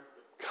everywhere.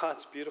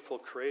 God's beautiful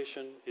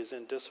creation is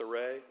in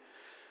disarray,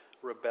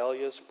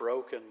 rebellious,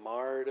 broken,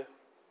 marred.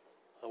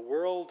 A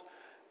world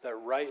that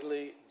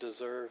rightly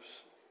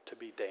deserves to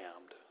be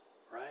damned,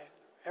 right?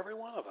 Every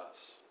one of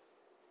us.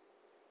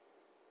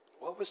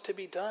 What was to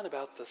be done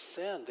about the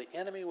sin, the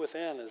enemy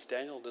within, as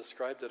Daniel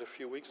described it a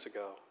few weeks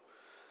ago?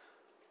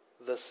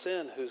 The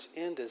sin whose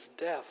end is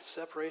death,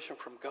 separation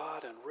from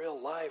God and real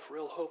life,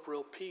 real hope,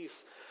 real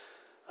peace.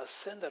 A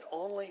sin that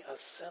only a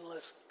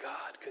sinless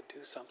God could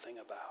do something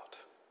about.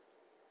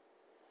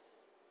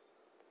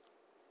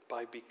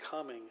 By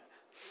becoming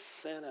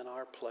sin in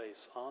our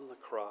place on the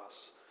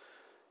cross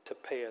to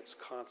pay its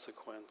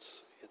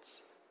consequence,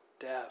 its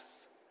death,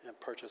 and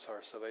purchase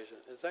our salvation.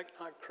 Is that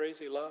not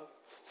crazy love?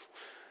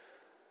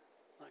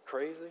 Not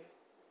crazy?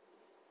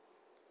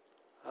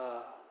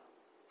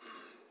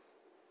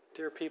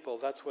 Dear people,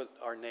 that's what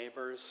our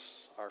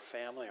neighbors, our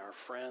family, our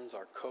friends,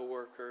 our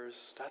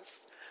coworkers,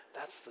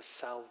 that's the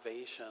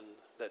salvation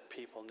that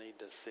people need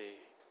to see.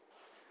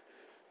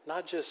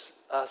 Not just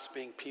us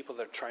being people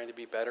that are trying to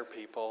be better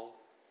people,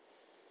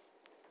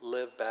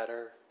 live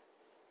better,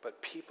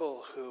 but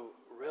people who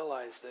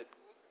realize that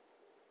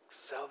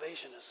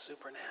salvation is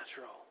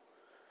supernatural.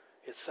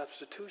 It's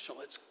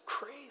substitutional. It's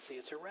crazy.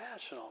 It's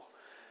irrational.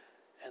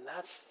 And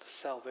that's the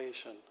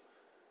salvation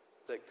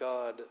that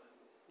God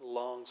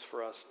longs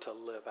for us to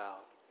live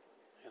out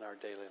in our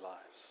daily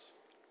lives.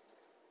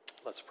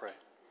 Let's pray.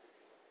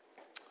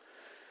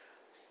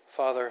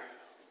 Father,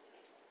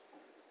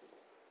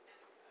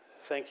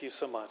 thank you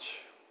so much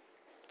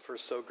for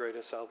so great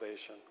a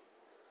salvation.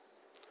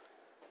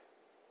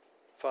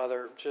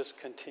 Father, just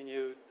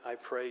continue, I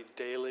pray,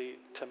 daily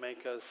to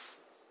make us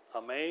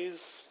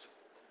amazed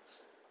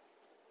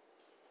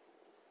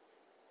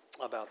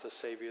about the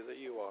Savior that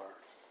you are.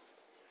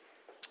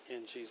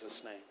 In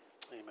Jesus' name,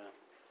 amen.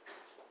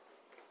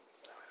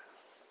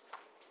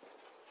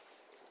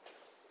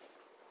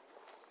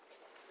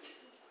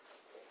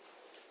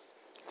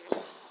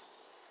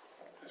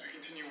 As we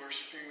continue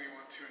worshiping, we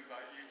want to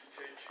invite you to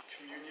take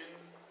communion.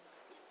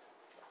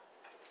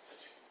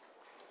 Such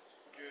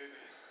a good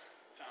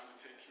time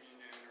to take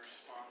communion in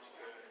response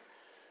to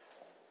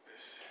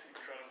this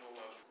incredible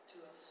love. To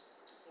us.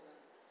 Amen.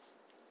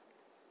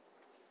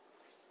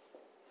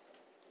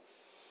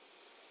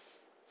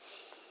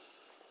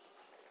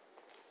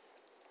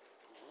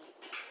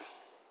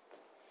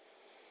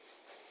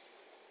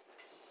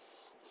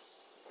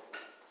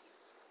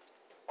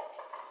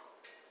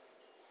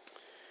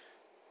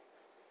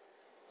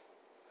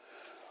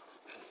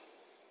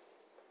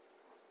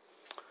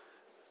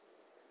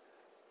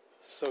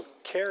 So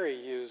Carrie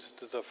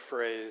used the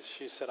phrase,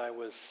 she said, I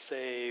was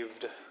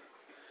saved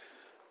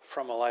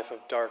from a life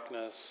of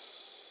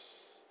darkness,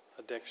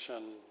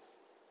 addiction,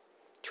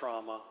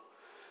 trauma.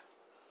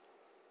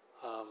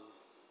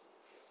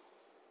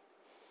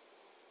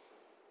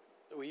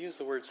 We use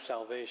the word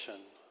salvation,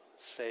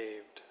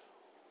 saved.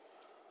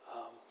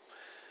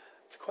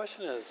 The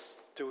question is,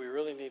 do we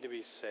really need to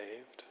be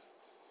saved?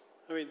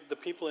 I mean, the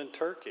people in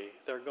Turkey,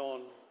 they're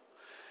going,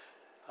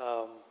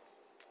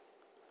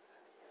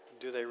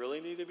 do they really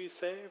need to be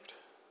saved?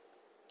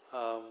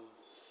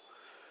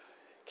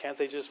 Can't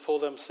they just pull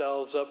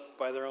themselves up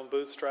by their own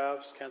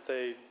bootstraps? Aren't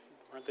they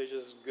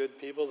just good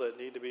people that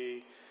need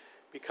to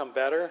become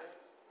better?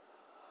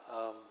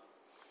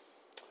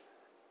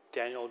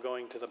 Daniel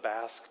going to the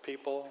Basque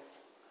people.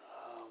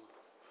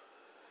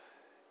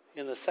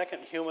 In the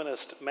Second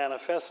Humanist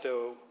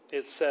Manifesto,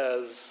 it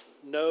says,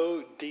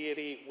 no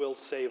deity will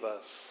save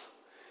us.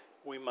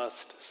 We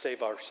must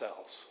save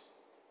ourselves.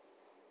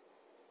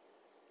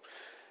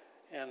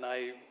 And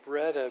I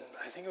read,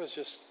 I think it was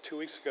just 2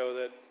 weeks ago,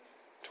 that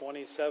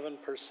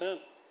 27%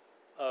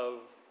 of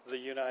the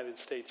United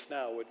States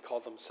now would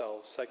call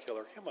themselves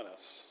secular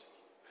humanists.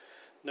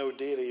 No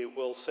deity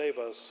will save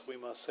us. We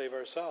must save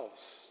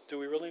ourselves. Do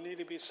we really need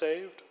to be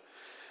saved?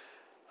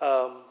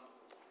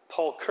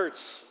 Paul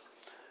Kurtz,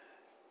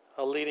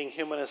 a leading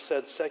humanist,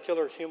 said,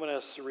 secular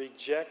humanists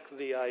reject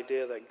the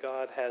idea that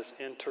God has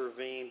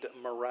intervened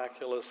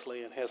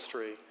miraculously in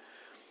history,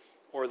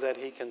 or that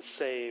he can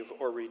save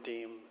or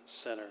redeem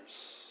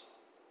sinners.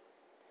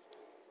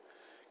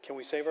 Can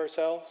we save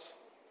ourselves?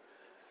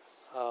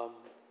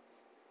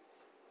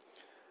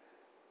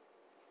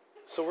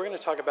 So we're going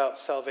to talk about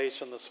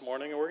salvation this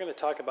morning, and we're going to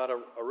talk about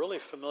a really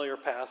familiar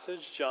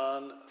passage,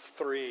 John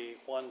 3,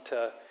 1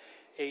 to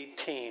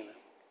 18.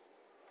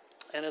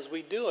 And as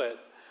we do it,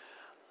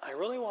 I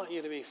really want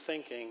you to be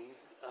thinking,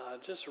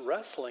 just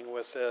wrestling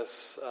with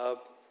this.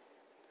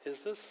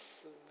 Is this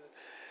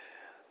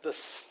the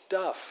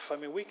stuff? I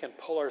mean, we can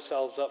pull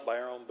ourselves up by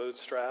our own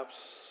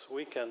bootstraps.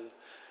 We can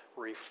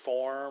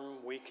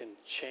reform. We can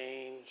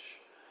change.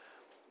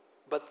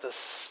 But the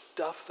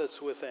stuff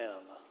that's within,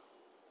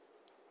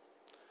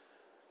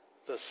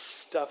 the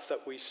stuff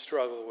that we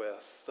struggle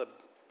with, the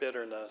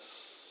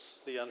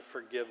bitterness, the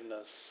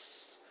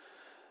unforgiveness,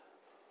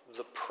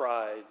 the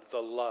pride,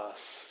 the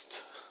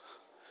lust,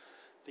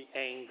 the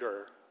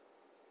anger,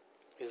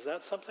 is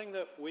that something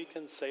that we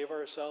can save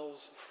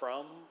ourselves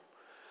from?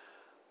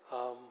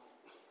 I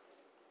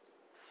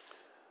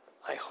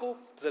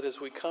hope that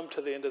as we come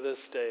to the end of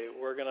this day,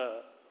 we're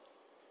gonna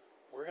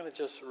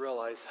just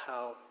realize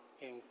how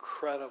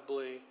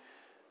incredibly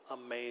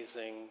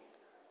amazing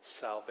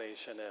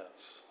salvation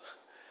is.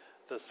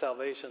 The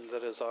salvation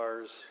that is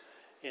ours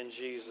in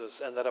Jesus,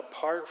 and that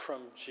apart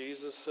from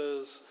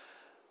Jesus's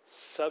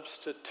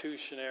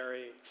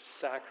substitutionary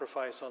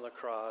sacrifice on the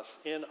cross,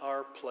 in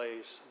our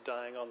place,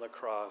 dying on the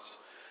cross,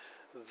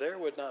 there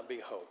would not be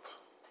hope.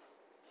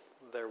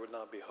 There would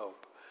not be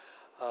hope.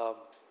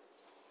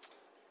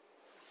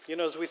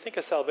 As we think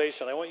of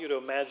salvation, I want you to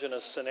imagine a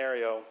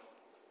scenario.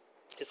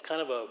 It's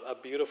kind of a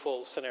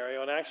beautiful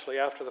scenario. And actually,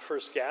 after the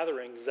first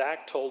gathering,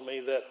 Zach told me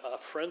that a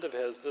friend of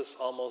his, this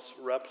almost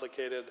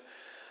replicated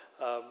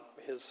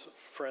his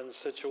friend's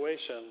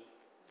situation.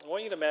 I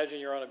want you to imagine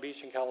you're on a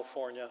beach in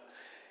California,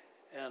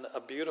 and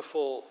a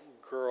beautiful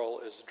girl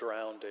is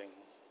drowning,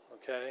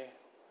 okay?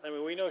 I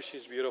mean, we know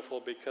she's beautiful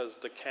because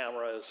the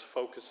camera is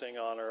focusing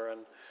on her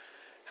and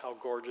how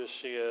gorgeous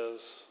she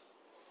is.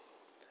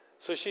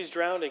 So she's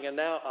drowning, and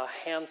now a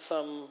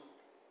handsome,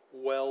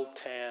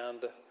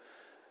 well-tanned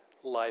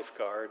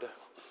lifeguard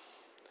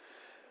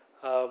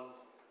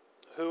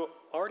who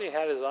already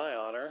had his eye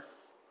on her,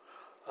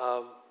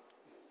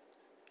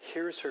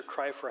 hears her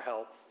cry for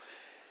help,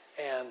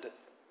 and,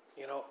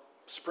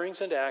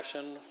 springs into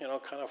action,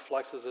 kind of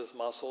flexes his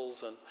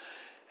muscles,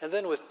 and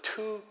then with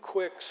 2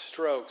 quick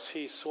strokes,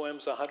 he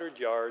swims 100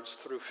 yards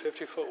through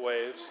 50-foot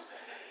waves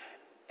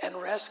and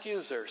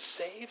rescues her,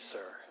 saves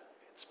her.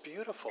 It's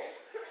beautiful.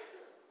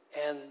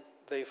 And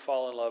they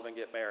fall in love and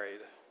get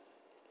married.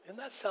 Isn't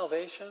that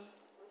salvation?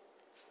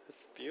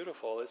 It's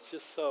beautiful. It's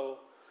just so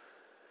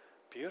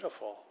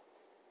beautiful.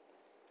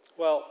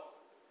 Well,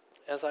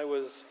 as I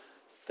was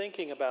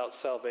thinking about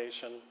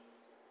salvation,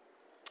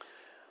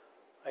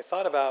 I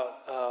thought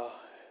about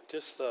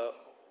just the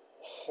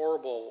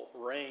horrible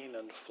rain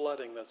and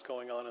flooding that's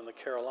going on in the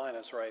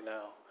Carolinas right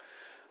now.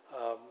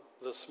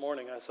 This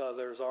morning I saw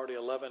there's already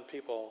 11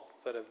 people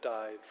that have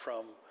died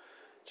from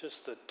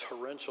just the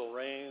torrential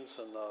rains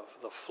and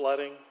the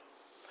flooding.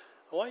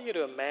 I want you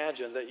to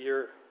imagine that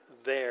you're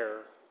there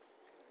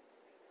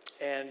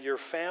and your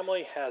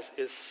family has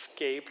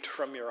escaped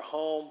from your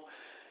home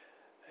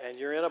and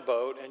you're in a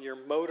boat and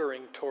you're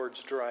motoring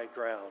towards dry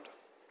ground.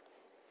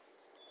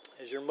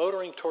 As you're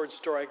motoring towards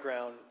dry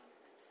ground,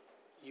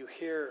 you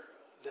hear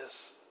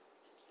this,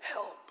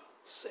 "Help,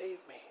 save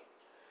me."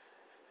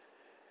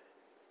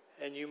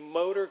 And you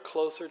motor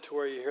closer to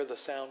where you hear the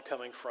sound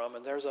coming from,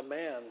 and there's a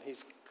man.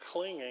 He's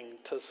clinging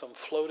to some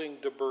floating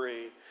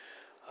debris,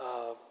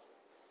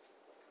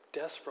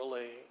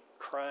 desperately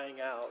crying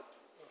out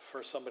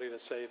for somebody to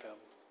save him.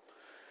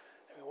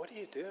 I mean, what do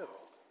you do?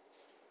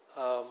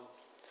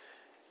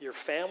 Your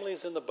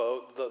family's in the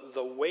boat.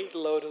 The weight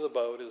load of the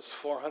boat is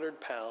 400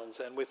 pounds,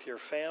 and with your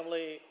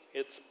family,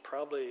 it's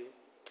probably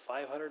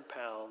 500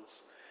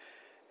 pounds,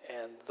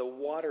 and the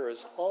water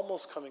is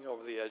almost coming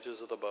over the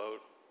edges of the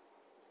boat,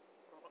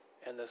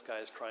 and this guy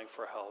is crying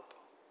for help.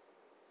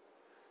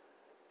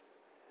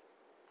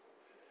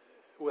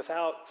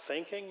 Without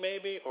thinking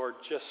maybe, or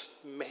just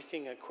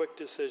making a quick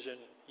decision,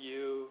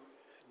 you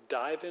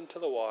dive into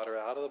the water,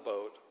 out of the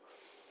boat.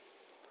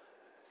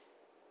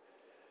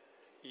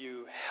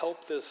 You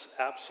help this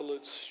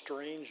absolute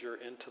stranger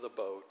into the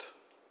boat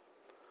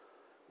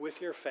with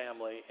your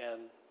family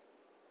and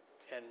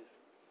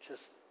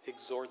just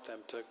exhort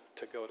them to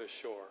go to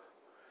shore.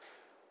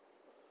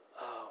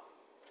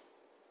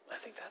 I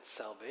think that's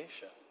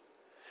salvation.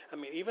 I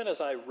mean, even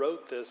as I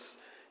wrote this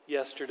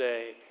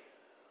yesterday,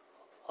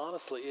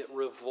 honestly, it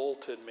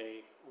revolted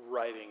me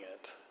writing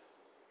it.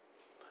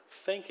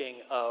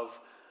 Thinking of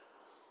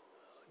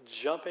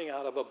jumping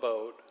out of a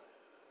boat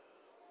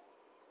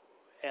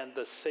and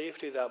the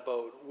safety of that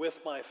boat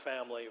with my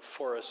family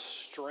for a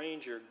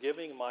stranger,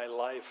 giving my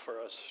life for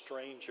a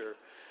stranger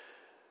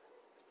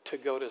to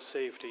go to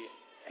safety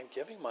and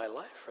giving my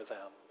life for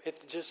them.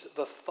 It just,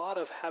 the thought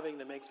of having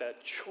to make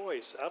that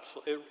choice,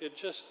 absolutely, it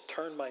just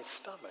turned my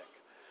stomach.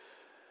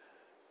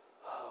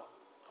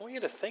 I want you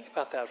to think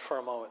about that for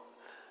a moment.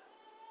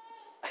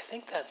 I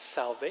think that's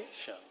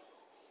salvation.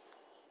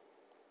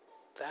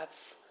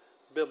 That's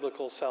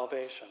biblical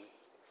salvation.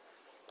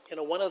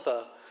 One of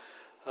the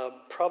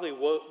probably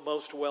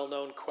most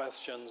well-known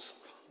questions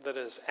that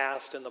is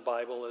asked in the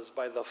Bible is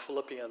by the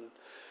Philippian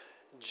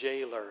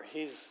jailer.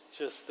 He's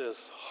just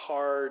this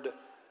hard-core,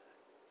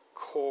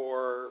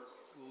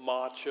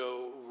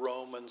 macho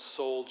Roman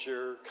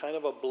soldier, kind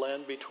of a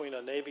blend between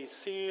a Navy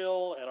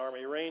SEAL, an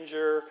Army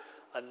Ranger,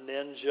 a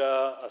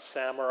ninja, a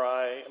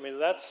samurai. I mean,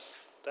 that's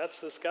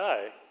this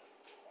guy.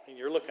 I mean,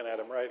 you're looking at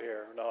him right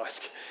here. No, I was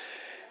kidding.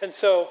 And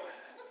so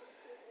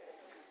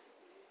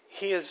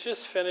he has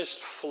just finished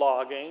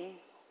flogging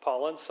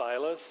Paul and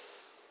Silas.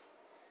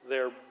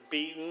 They're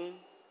beaten,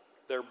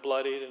 they're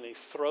bloodied, and he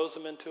throws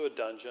them into a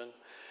dungeon.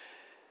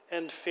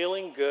 And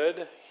feeling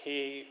good,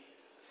 he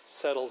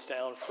settles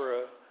down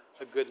for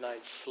a good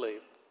night's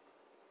sleep.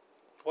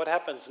 What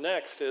happens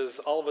next is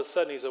all of a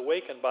sudden he's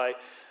awakened by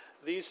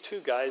these two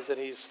guys that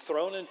he's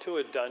thrown into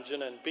a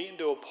dungeon and beaten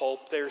to a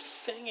pulp. They're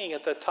singing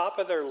at the top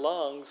of their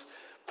lungs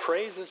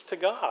praises to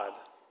God.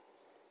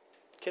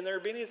 Can there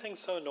be anything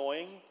so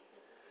annoying?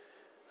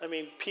 I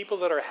mean, people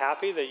that are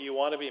happy that you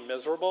want to be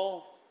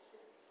miserable.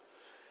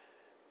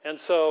 And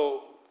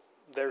so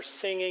they're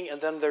singing,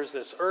 and then there's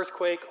this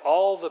earthquake.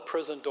 All the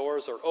prison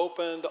doors are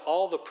opened.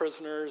 All the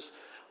prisoners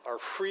are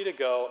free to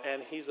go,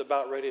 and he's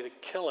about ready to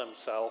kill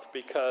himself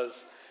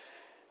because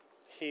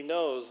he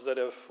knows that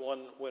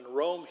when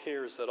Rome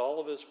hears that all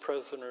of his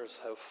prisoners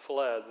have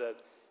fled, that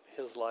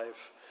his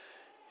life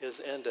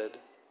is ended.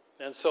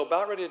 And so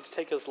about ready to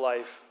take his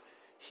life,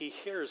 he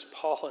hears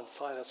Paul and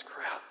Silas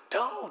cry out,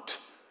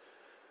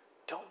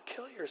 Don't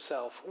kill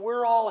yourself.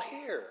 We're all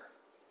here.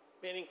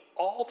 Meaning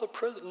all the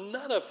prisoners,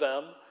 none of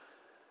them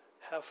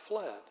have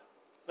fled.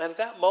 And at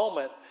that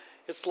moment,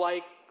 it's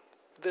like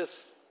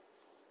this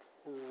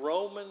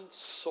Roman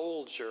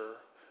soldier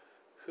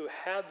who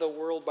had the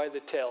world by the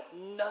tail.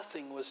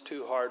 Nothing was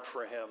too hard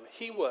for him.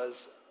 He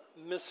was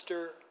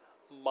Mr.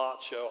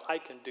 Macho. I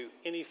can do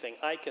anything.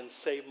 I can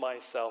save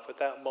myself. At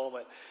that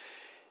moment,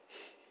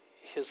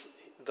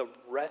 the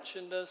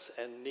wretchedness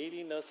and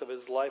neediness of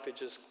his life, it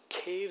just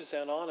caves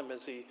in on him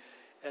as he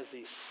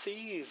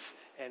sees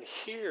and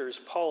hears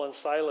Paul and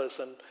Silas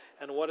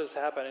and what has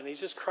happened. And he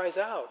just cries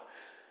out,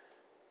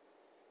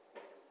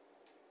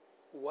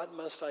 what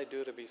must I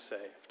do to be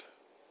saved?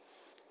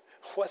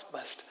 What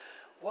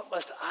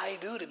must I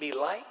do to be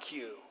like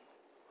you?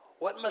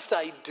 What must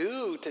I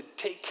do to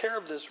take care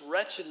of this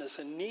wretchedness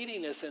and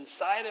neediness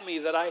inside of me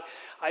that I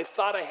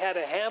thought I had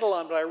a handle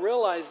on, but I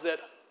realized that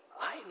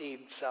I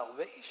need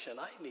salvation.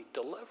 I need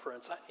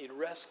deliverance. I need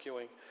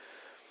rescuing.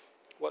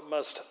 What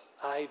must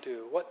I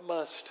do? What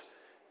must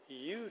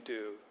you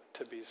do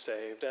to be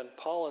saved? And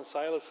Paul and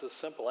Silas'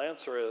 simple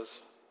answer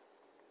is,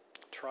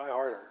 try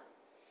harder.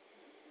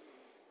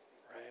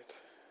 Right?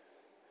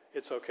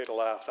 It's okay to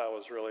laugh. That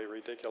was really a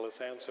ridiculous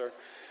answer.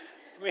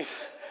 I mean,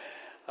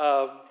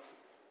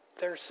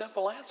 their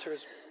simple answer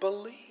is,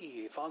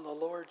 believe on the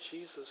Lord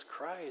Jesus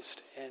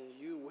Christ and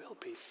you will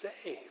be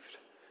saved.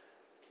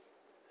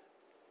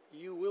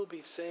 You will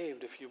be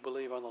saved if you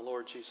believe on the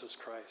Lord Jesus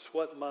Christ.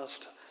 What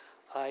must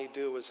I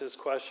do is his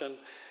question.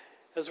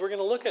 As we're going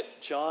to look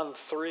at John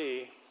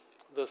 3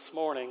 this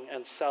morning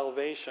and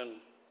salvation,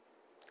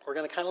 we're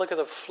going to kind of look at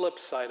the flip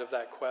side of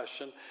that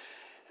question,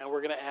 and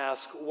we're going to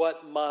ask,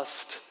 what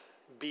must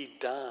be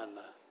done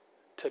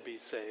to be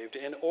saved?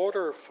 In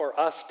order for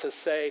us to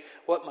say,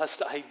 what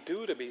must I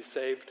do to be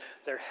saved,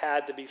 there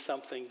had to be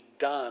something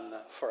done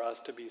for us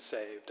to be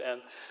saved.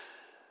 And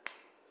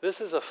this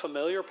is a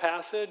familiar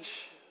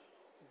passage,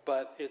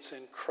 but it's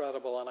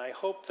incredible, and I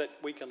hope that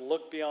we can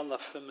look beyond the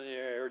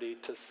familiarity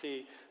to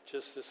see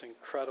just this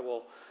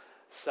incredible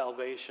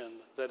salvation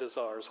that is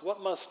ours.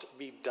 What must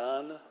be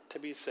done to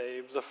be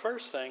saved? The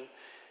first thing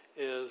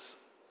is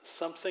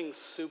something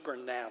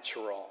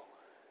supernatural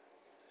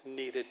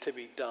needed to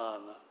be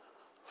done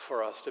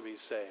for us to be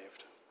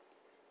saved.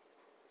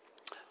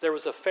 There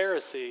was a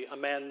Pharisee, a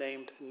man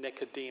named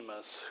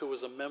Nicodemus, who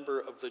was a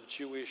member of the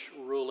Jewish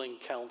ruling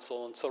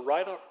council, and so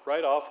right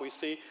off we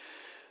see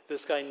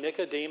this guy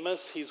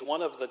Nicodemus. He's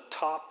one of the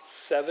top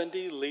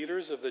 70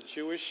 leaders of the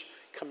Jewish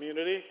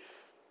community.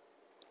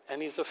 And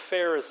he's a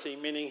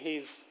Pharisee, meaning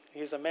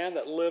he's a man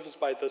that lives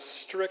by the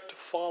strict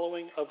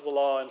following of the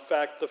law. In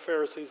fact, the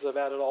Pharisees have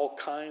added all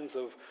kinds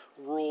of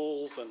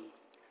rules and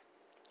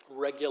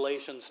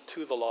regulations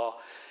to the law.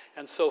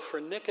 And so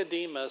for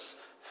Nicodemus,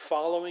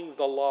 following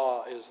the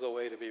law is the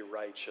way to be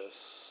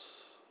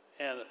righteous.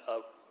 And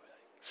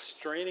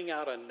straining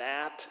out a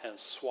gnat and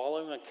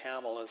swallowing a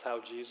camel is how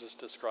Jesus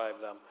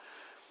described them.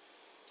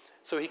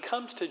 So he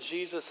comes to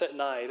Jesus at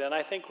night, and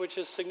I think which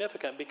is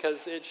significant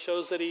because it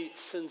shows that he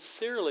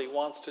sincerely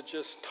wants to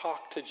just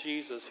talk to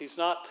Jesus. He's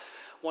not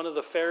one of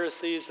the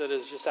Pharisees that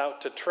is just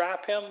out to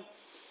trap him,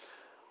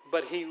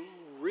 but he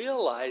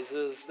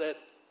realizes that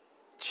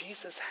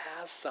Jesus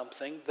has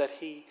something that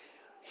he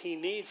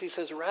needs. He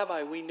says,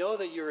 Rabbi, we know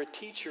that you're a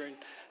teacher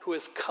who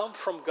has come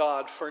from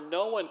God, for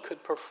no one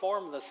could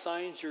perform the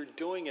signs you're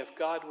doing if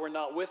God were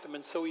not with him.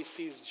 And so he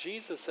sees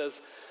Jesus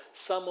as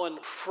someone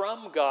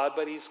from God,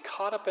 but he's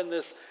caught up in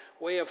this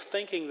way of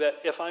thinking that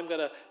if I'm going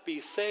to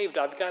be saved,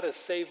 I've got to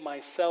save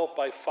myself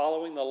by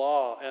following the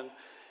law and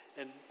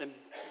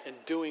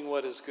doing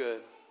what is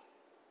good.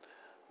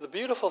 The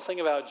beautiful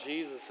thing about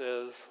Jesus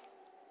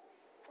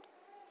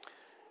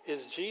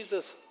is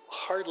Jesus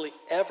hardly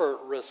ever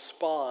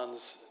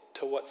responds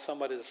to what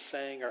someone is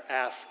saying or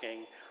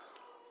asking,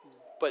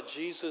 but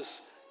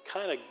Jesus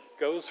kind of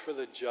goes for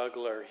the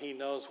jugular. He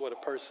knows what a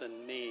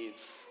person needs.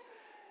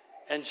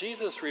 And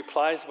Jesus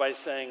replies by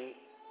saying,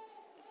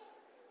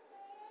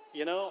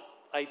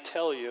 I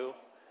tell you,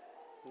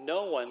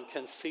 no one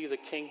can see the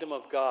kingdom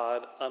of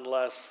God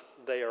unless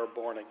they are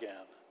born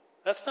again.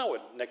 That's not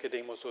what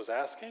Nicodemus was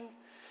asking.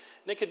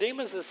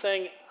 Nicodemus is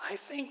saying, I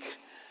think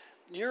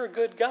you're a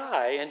good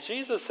guy. And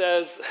Jesus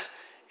says,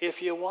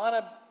 if you want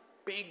to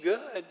be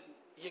good,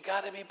 you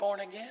got to be born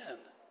again.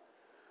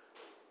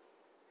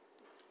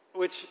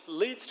 Which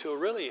leads to a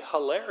really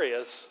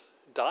hilarious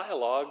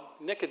dialogue.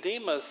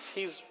 Nicodemus,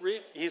 he's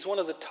one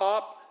of the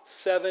top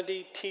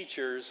 70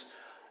 teachers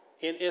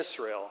in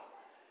Israel.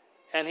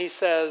 And he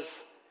says,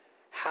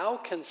 how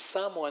can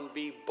someone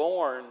be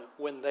born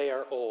when they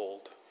are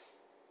old?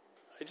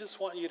 I just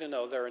want you to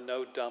know there are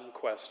no dumb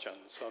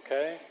questions,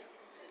 okay?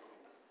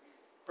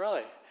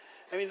 Really.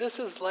 I mean, this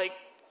is like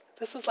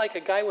a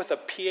guy with a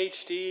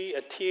PhD,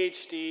 a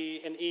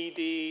THD, an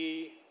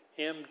ED,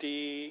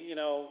 MD,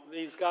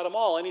 he's got them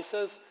all. And he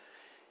says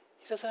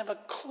he doesn't have a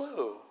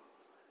clue.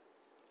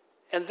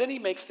 And then he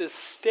makes this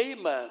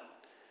statement.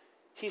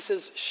 He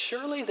says,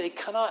 surely they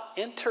cannot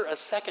enter a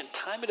second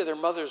time into their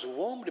mother's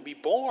womb to be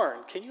born.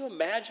 Can you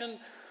imagine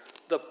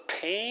the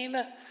pain?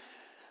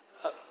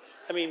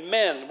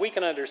 Men, we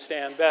can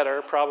understand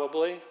better,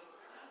 probably.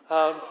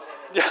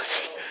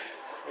 Yes.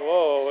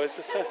 Whoa.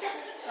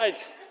 I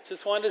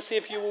just wanted to see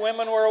if you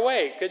women were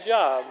awake. Good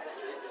job.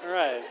 All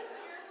right.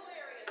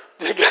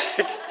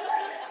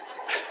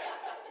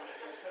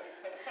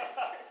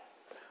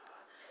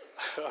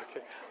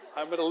 Okay.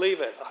 I'm going to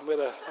leave it. I'm going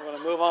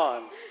to move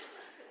on.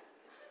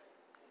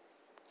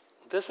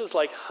 This is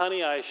like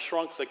Honey, I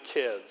Shrunk the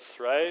Kids,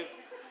 right?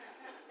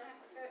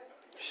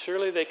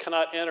 Surely they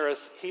cannot enter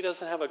us. He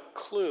doesn't have a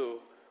clue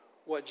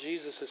what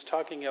Jesus is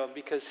talking about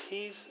because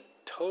he's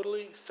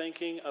totally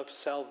thinking of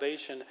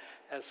salvation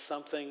as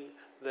something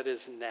that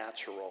is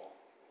natural,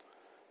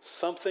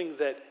 something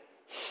that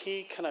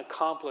he can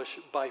accomplish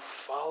by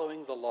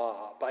following the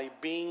law, by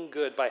being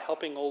good, by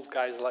helping old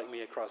guys like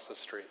me across the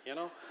street,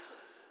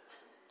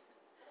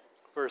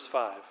 Verse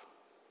 5,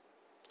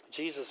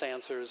 Jesus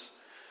answers,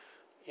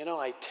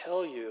 I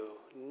tell you,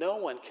 no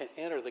one can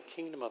enter the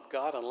kingdom of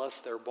God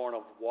unless they're born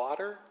of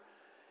water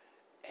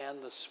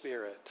and the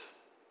Spirit.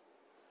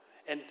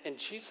 And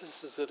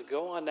Jesus is going to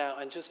go on now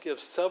and just give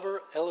several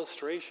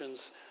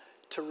illustrations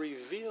to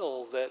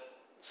reveal that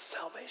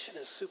salvation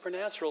is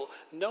supernatural.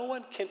 No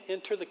one can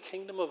enter the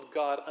kingdom of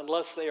God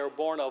unless they are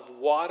born of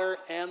water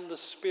and the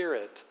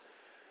Spirit.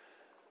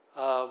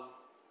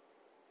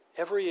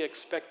 Every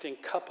expecting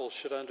couple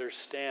should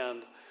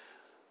understand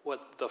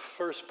what the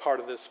first part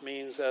of this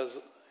means. As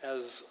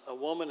a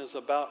woman is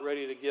about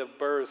ready to give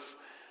birth,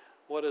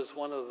 what is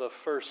one of the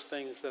first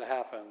things that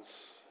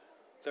happens?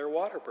 Their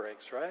water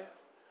breaks, right?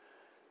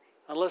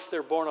 Unless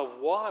they're born of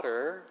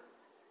water,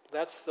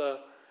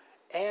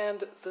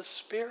 and the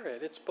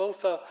Spirit.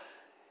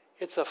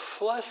 It's a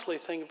fleshly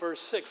thing,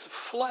 verse 6.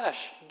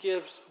 Flesh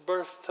gives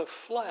birth to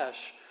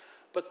flesh,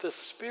 but the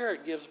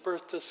Spirit gives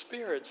birth to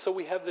spirit. So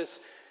we have this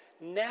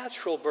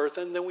natural birth,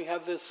 and then we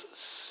have this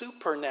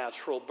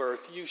supernatural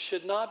birth. You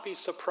should not be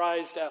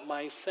surprised at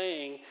my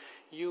saying,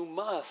 you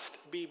must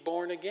be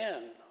born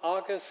again.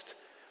 August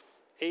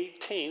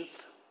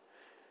 18th,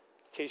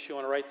 in case you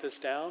want to write this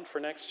down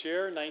for next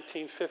year,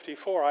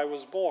 1954, I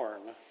was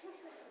born.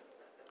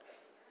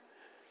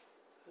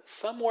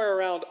 Somewhere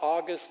around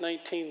August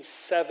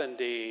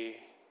 1970,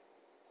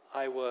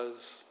 I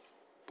was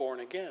born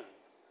again.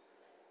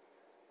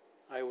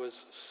 I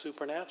was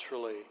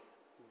supernaturally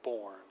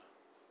born.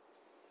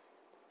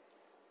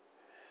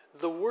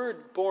 The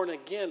word born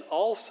again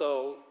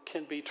also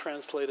can be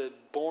translated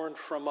born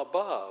from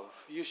above.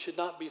 You should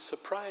not be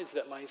surprised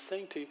at my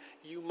saying to you,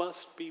 you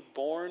must be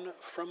born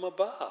from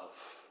above.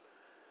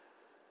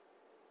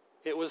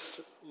 It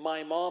was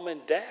my mom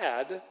and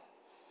dad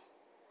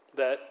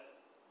that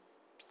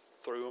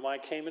through whom I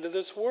came into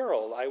this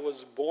world. I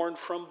was born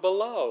from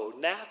below,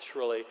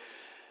 naturally.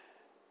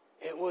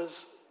 It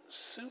was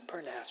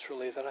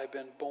supernaturally that I've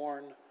been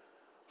born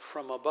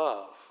from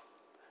above.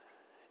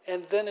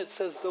 And then it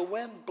says, the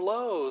wind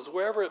blows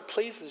wherever it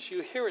pleases.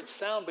 You hear its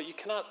sound, but you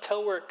cannot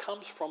tell where it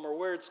comes from or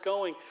where it's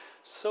going.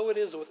 So it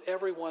is with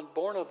everyone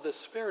born of the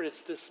Spirit.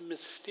 It's this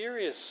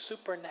mysterious,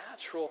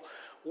 supernatural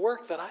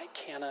work that I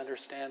can't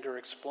understand or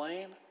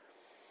explain.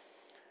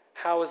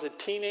 How as a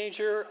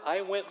teenager,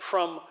 I went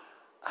from,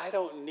 I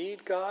don't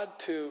need God,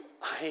 to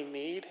I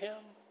need Him.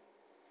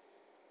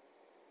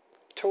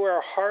 To where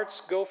our hearts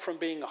go from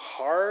being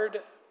hard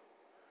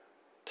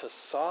to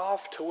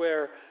soft, to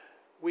where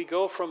we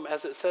go from,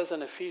 as it says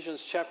in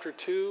Ephesians chapter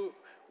 2,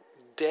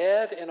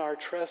 dead in our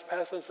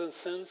trespasses and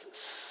sins,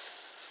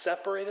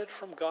 separated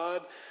from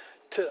God,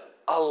 to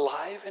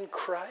alive in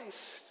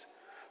Christ.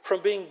 From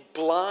being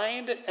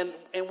blind and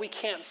we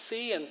can't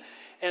see, and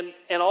And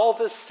all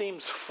this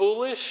seems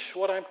foolish,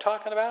 what I'm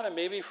talking about. And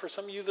maybe for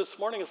some of you this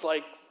morning, it's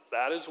like,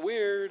 that is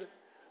weird.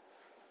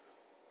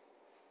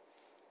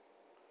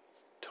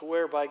 To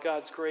where by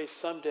God's grace,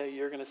 someday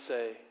you're going to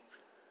say,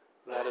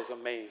 that is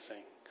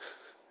amazing.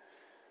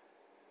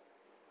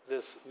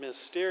 This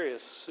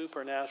mysterious,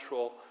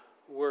 supernatural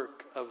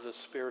work of the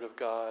Spirit of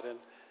God. And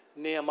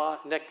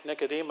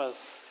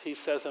Nicodemus, he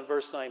says in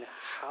verse 9,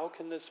 how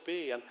can this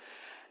be? And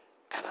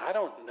I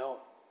don't know,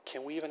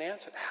 can we even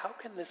answer it? How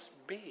can this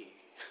be?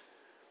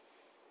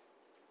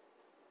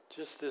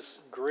 Just this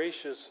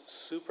gracious,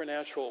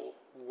 supernatural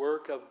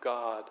work of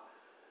God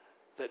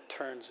that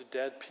turns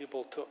dead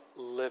people to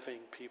living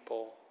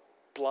people,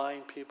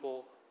 blind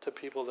people to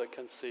people that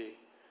can see.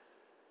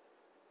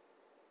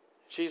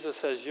 Jesus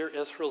says, you're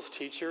Israel's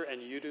teacher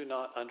and you do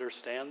not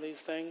understand these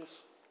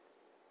things?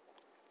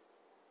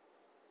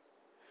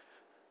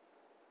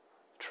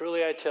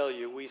 Truly I tell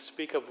you, we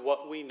speak of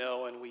what we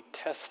know and we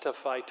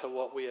testify to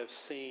what we have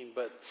seen,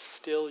 but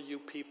still you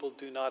people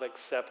do not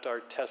accept our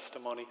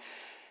testimony.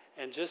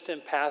 And just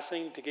in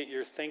passing to get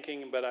your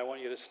thinking, but I want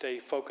you to stay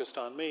focused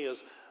on me,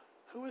 is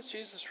who is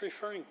Jesus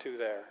referring to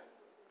there?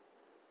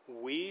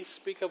 We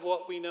speak of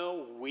what we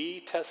know, we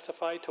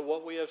testify to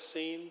what we have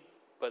seen,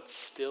 but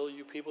still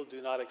you people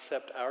do not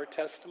accept our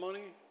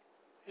testimony?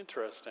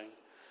 Interesting.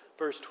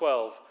 Verse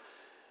 12,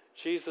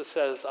 Jesus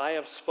says, I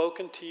have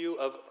spoken to you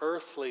of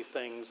earthly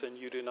things, and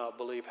you do not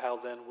believe. How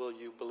then will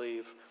you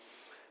believe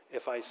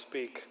if I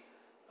speak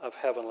of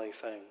heavenly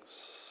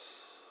things?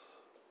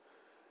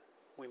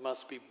 We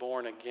must be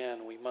born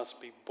again. We must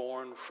be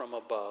born from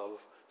above.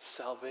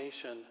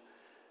 Salvation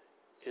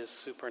is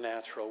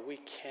supernatural. We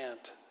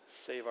can't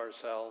save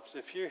ourselves.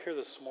 If you're here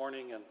this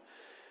morning and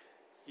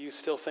you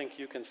still think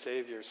you can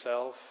save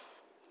yourself,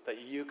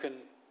 that you can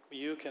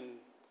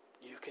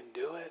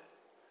do it,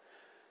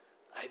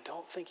 I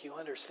don't think you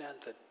understand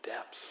the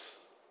depths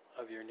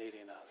of your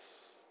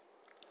neediness.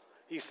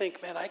 You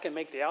think, man, I can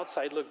make the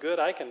outside look good.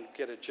 I can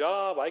get a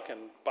job. I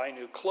can buy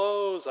new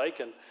clothes.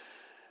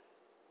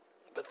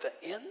 But the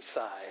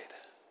inside,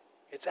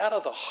 it's out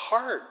of the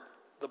heart,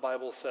 the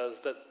Bible says,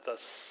 that the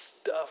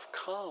stuff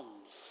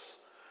comes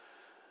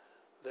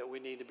that we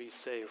need to be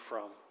saved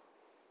from.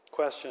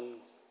 Question,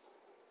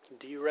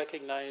 do you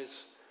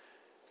recognize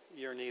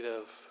your need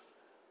of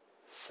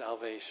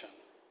salvation?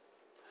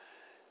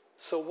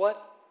 So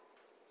what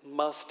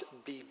must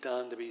be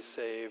done to be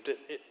saved?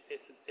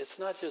 It's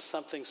not just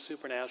something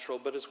supernatural,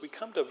 but as we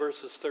come to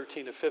verses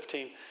 13 to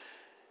 15,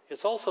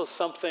 it's also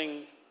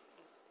something,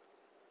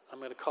 I'm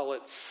going to call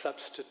it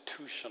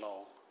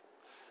substitutional.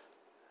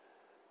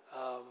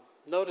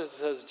 Notice it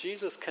says,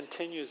 Jesus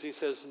continues, he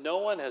says, no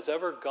one has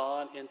ever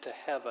gone into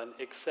heaven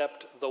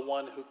except the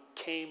one who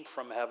came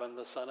from heaven,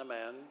 the Son of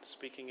Man,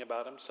 speaking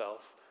about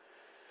himself.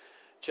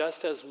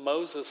 Just as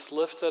Moses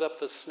lifted up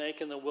the snake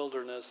in the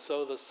wilderness,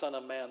 so the Son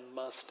of Man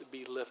must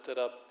be lifted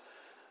up,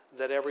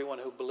 that everyone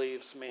who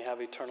believes may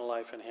have eternal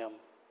life in him.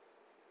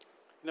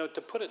 You know,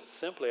 to put it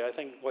simply, I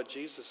think what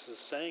Jesus is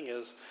saying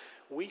is,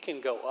 we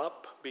can go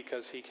up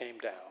because he came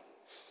down.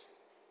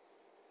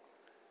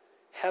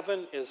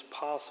 Heaven is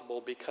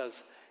possible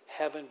because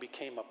heaven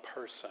became a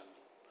person.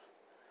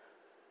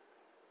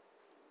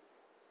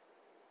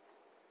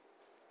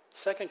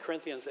 2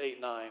 Corinthians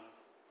 8:9.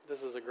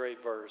 This is a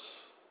great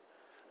verse.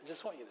 I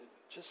just want you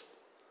to just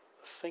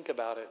think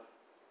about it.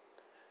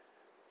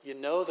 You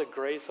know the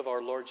grace of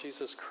our Lord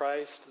Jesus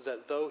Christ,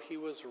 that though he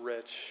was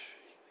rich,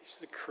 he's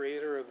the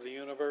creator of the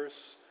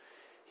universe,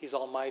 he's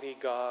Almighty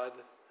God,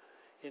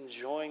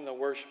 enjoying the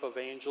worship of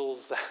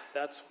angels,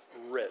 that's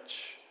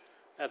rich.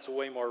 That's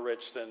way more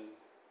rich than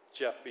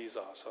Jeff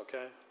Bezos,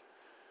 okay?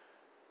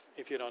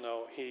 If you don't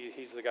know,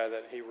 he's the guy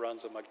that he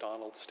runs a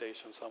McDonald's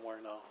station somewhere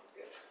now.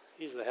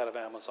 He's the head of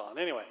Amazon.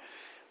 Anyway,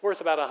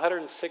 worth about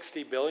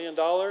 $160 billion.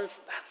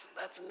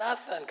 That's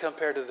nothing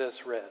compared to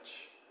this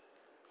rich.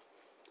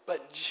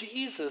 But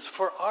Jesus,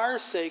 for our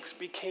sakes,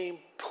 became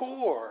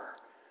poor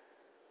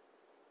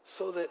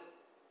so that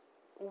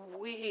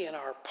we in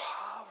our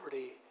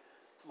poverty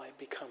might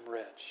become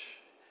rich.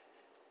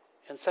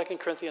 And 2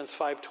 Corinthians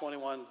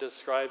 5:21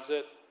 describes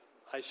it.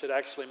 I should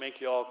actually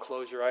make you all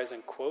close your eyes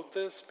and quote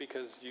this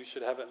because you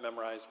should have it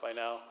memorized by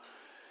now.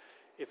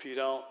 If you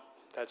don't,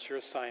 that's your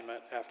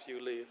assignment after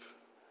you leave.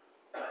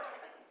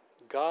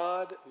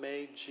 God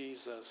made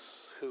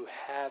Jesus, who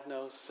had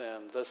no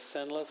sin, the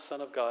sinless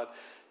Son of God,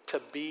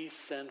 to be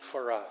sin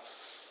for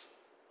us,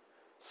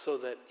 so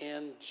that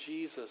in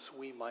Jesus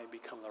we might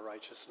become the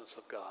righteousness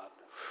of God.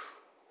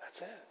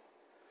 That's it.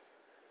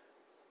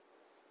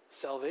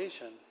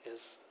 Salvation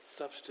is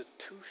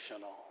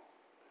substitutional.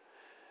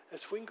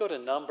 As we can go to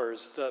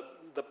Numbers,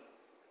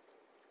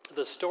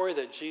 the story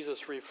that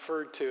Jesus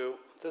referred to,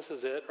 this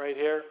is it right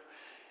here.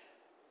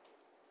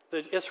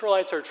 The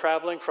Israelites are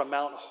traveling from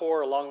Mount Hor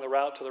along the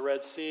route to the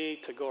Red Sea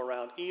to go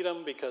around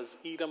Edom because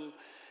Edom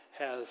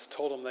has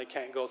told them they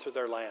can't go through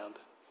their land.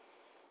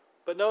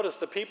 But notice,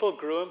 the people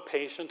grew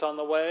impatient on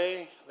the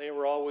way. They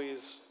were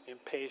always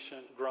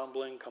impatient,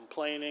 grumbling,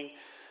 complaining.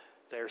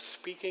 They're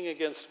speaking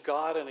against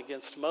God and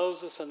against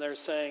Moses, and they're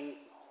saying,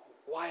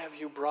 Why have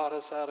you brought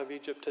us out of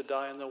Egypt to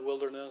die in the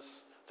wilderness?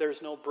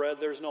 There's no bread,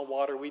 there's no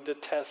water. We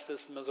detest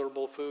this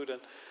miserable food.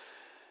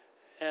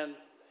 And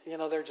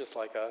they're just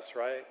like us,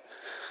 right?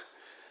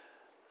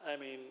 I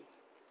mean,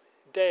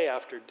 day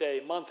after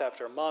day, month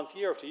after month,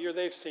 year after year,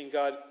 they've seen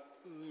God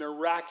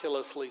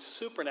miraculously,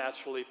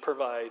 supernaturally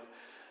provide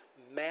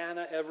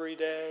manna every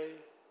day,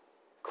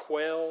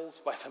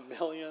 quails by the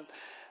million,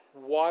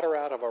 water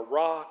out of a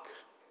rock.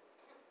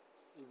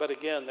 But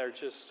again, they're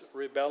just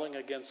rebelling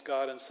against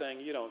God and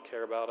saying, you don't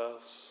care about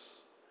us.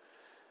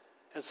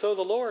 And so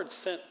the Lord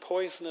sent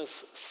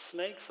poisonous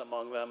snakes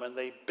among them, and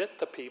they bit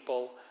the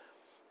people,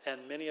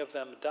 and many of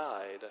them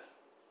died.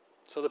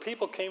 So the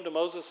people came to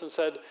Moses and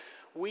said,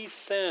 we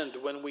sinned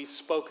when we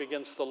spoke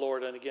against the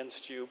Lord and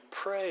against you.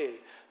 Pray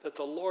that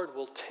the Lord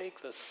will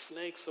take the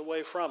snakes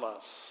away from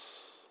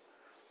us.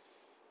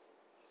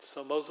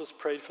 So Moses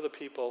prayed for the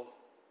people.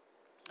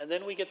 And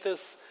then we get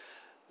this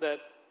that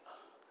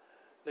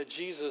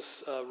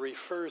Jesus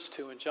refers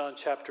to in John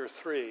chapter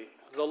 3.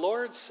 The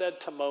Lord said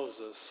to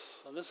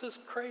Moses, and this is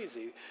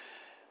crazy,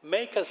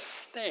 make a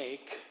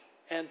snake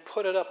and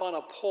put it up on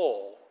a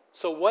pole.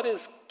 So what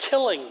is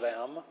killing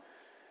them?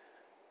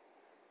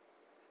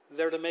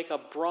 They're to make a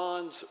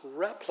bronze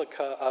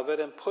replica of it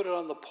and put it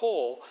on the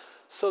pole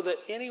so that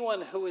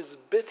anyone who is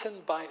bitten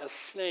by a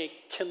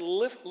snake can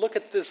look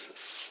at this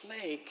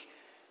snake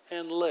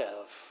and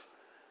live.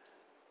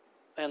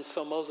 And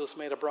so Moses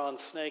made a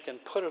bronze snake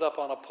and put it up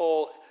on a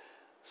pole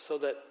so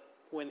that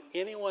when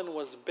anyone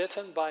was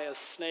bitten by a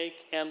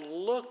snake and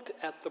looked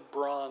at the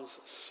bronze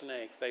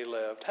snake, they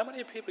lived. How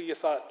many people you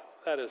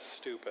thought, that is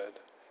stupid?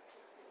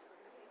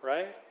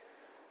 Right?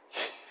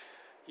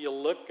 You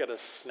look at a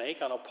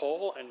snake on a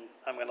pole and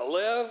I'm going to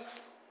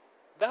live?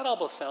 That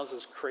almost sounds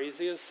as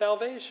crazy as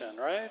salvation,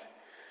 right?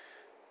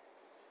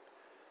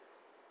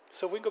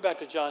 So if we go back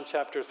to John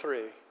chapter 3,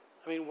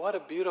 I mean, what a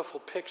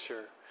beautiful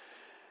picture.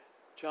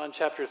 John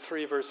chapter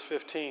 3, verse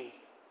 15.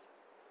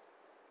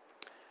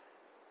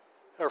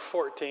 Or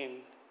 14.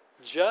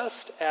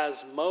 Just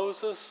as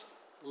Moses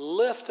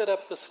lifted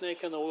up the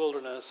snake in the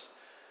wilderness,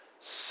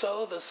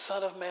 so the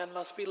Son of Man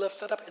must be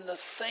lifted up in the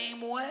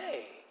same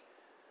way,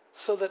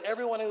 so that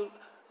everyone who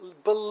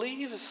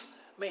believes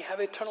may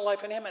have eternal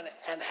life in him.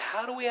 And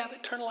how do we have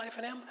eternal life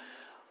in him?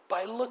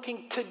 By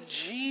looking to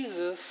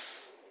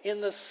Jesus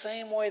in the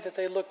same way that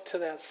they looked to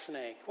that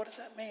snake. What does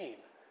that mean?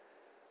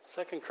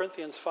 2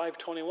 Corinthians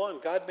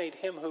 5:21, God made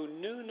him who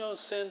knew no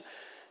sin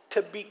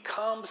to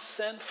become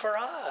sin for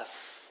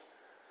us,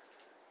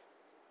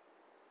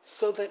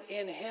 so that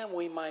in him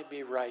we might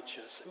be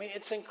righteous. I mean,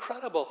 it's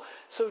incredible.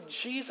 So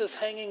Jesus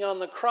hanging on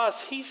the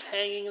cross, he's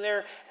hanging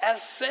there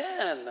as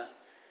sin.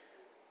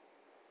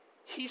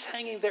 He's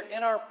hanging there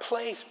in our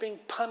place, being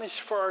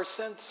punished for our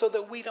sins so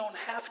that we don't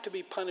have to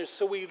be punished.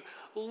 So we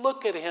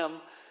look at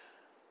him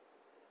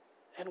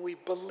and we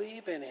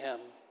believe in him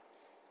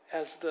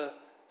as the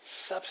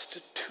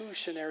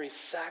substitutionary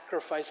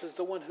sacrifice, as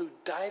the one who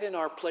died in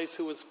our place,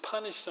 who was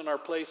punished in our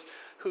place,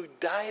 who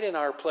died in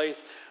our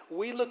place.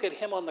 We look at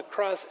him on the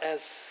cross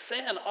as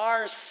sin,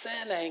 our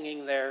sin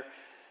hanging there,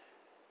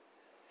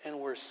 and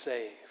we're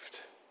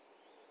saved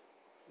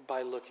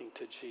by looking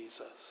to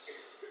Jesus.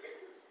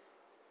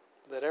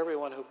 That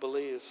everyone who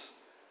believes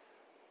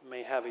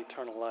may have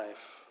eternal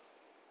life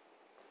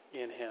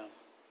in him.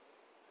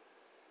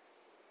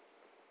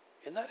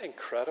 Isn't that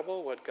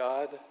incredible what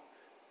God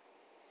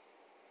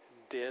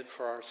did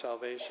for our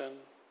salvation?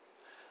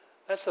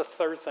 That's the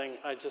third thing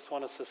I just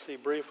want us to see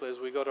briefly as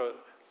we go to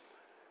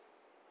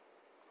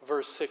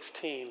verse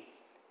 16.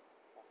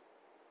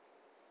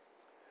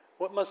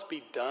 What must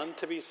be done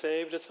to be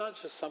saved? It's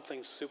not just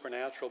something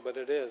supernatural, but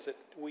it is.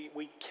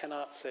 We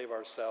cannot save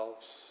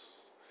ourselves.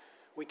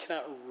 We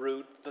cannot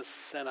root the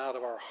sin out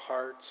of our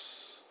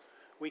hearts.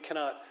 We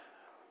cannot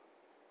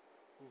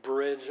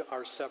bridge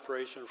our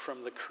separation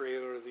from the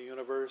creator of the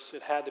universe.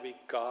 It had to be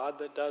God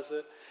that does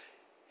it.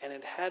 And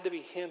it had to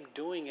be him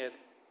doing it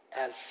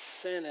as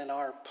sin in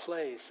our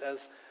place,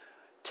 as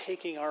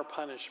taking our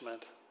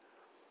punishment.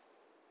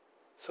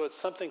 So it's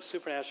something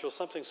supernatural,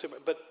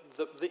 but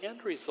the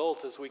end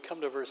result as we come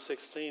to verse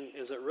 16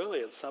 is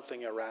it's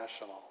something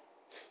irrational.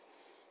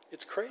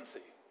 It's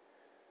crazy.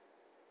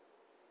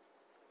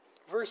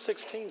 Verse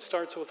 16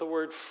 starts with the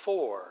word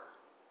for.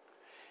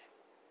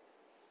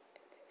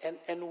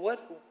 And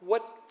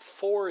what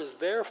for is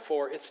there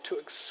for? It's to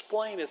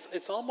explain.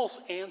 It's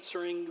almost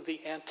answering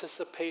the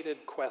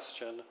anticipated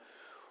question,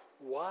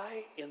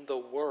 why in the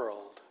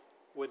world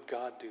would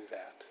God do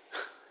that?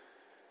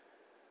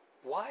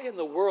 Why in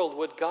the world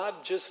would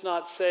God just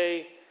not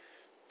say,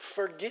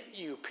 forget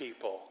you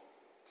people?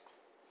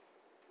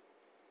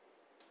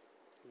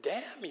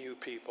 Damn you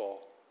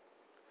people.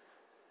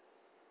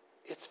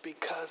 It's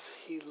because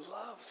he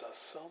loves us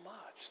so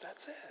much.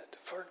 That's it.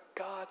 For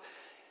God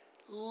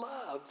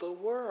loved the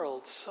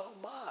world so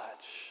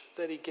much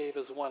that he gave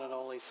his one and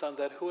only Son,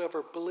 that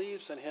whoever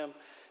believes in him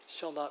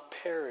shall not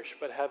perish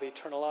but have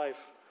eternal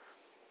life.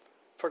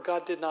 For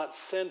God did not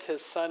send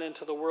his Son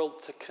into the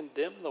world to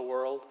condemn the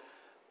world,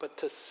 but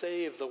to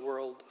save the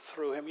world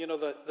through him. You know,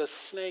 the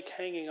snake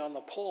hanging on the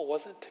pole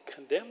wasn't to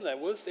condemn them.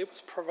 It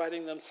was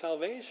providing them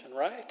salvation,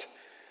 right?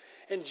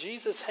 And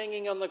Jesus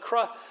hanging on the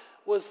cross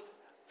was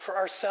for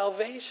our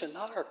salvation,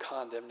 not our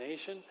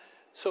condemnation.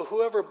 So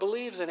whoever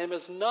believes in him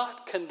is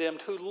not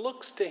condemned, who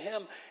looks to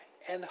him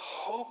and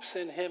hopes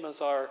in him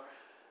as our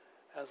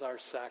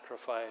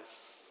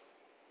sacrifice.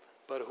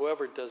 But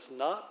whoever does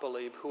not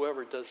believe,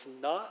 whoever does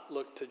not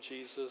look to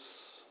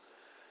Jesus,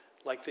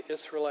 like the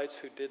Israelites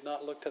who did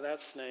not look to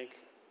that snake,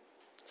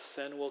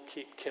 sin will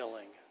keep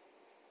killing.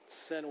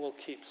 Sin will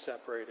keep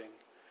separating.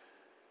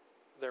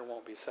 There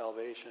won't be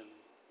salvation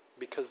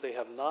because they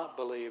have not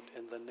believed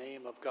in the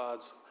name of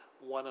God's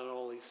one and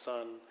only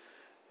Son,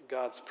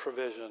 God's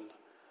provision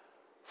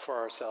for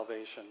our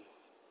salvation.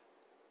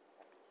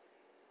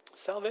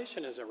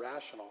 Salvation is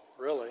irrational,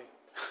 really.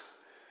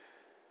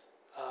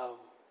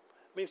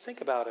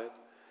 Think about it.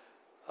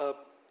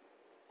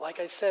 Like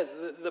I said,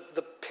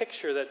 the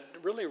picture that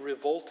really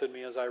revolted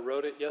me as I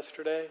wrote it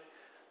yesterday,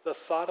 the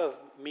thought of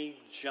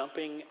me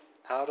jumping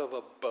out of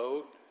a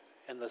boat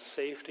in the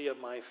safety of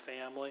my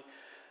family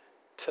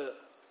to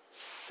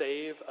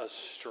save a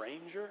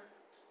stranger.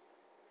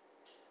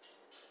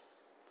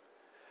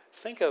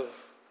 Think of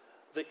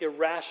the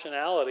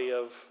irrationality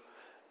of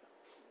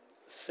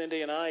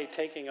Cindy and I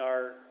taking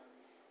our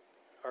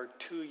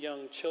 2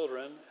 young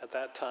children at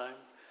that time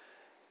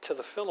to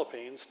the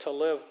Philippines to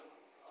live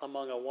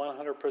among a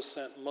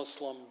 100%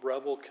 Muslim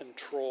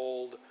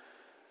rebel-controlled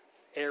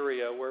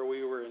area where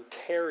we were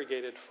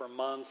interrogated for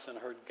months and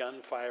heard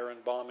gunfire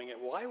and bombing.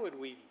 Why would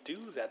we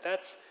do that?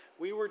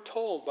 We were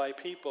told by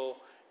people,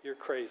 you're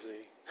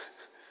crazy.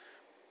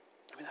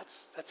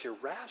 That's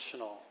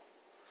irrational.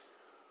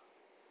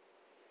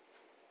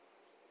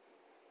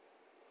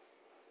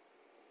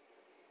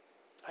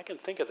 I can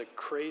think of the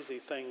crazy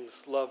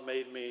things love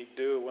made me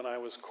do when I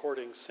was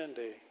courting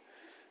Cindy.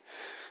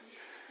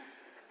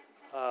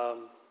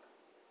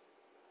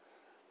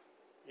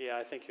 Yeah,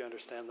 I think you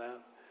understand that.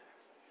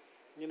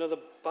 You know,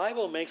 the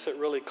Bible makes it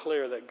really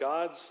clear that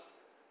God's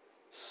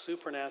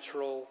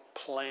supernatural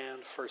plan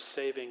for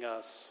saving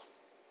us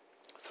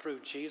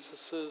through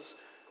Jesus'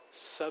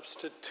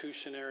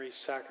 substitutionary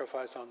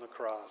sacrifice on the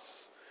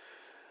cross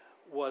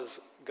was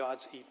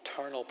God's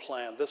eternal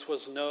plan. This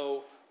was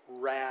no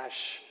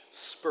rash,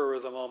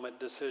 spur-of-the-moment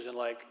decision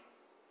like,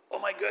 oh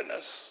my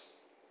goodness,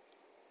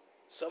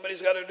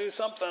 somebody's got to do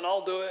something,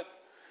 I'll do it.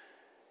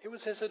 It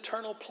was his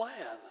eternal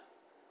plan.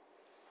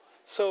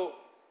 So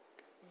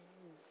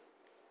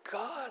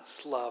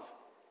God's love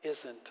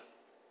isn't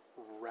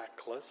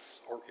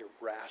reckless or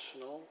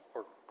irrational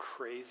or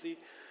crazy,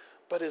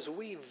 but as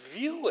we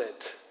view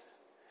it,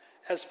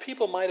 as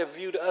people might have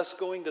viewed us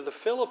going to the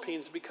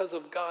Philippines because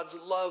of God's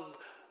love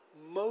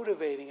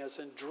motivating us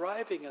and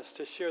driving us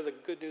to share the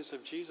good news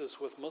of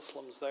Jesus with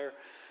Muslims there,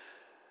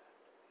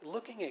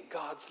 looking at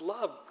God's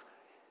love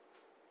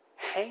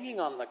hanging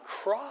on the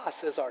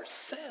cross as our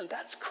sin,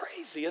 that's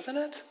crazy, isn't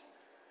it?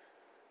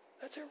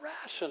 That's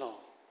irrational.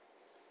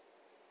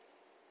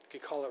 You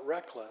could call it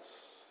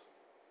reckless.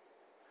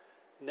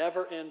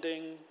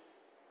 Never-ending,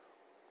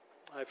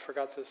 I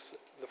forgot this,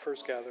 the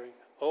first gathering,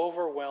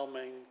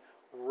 overwhelming,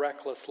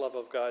 reckless love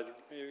of God.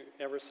 You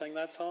ever sang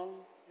that song?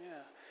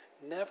 Yeah.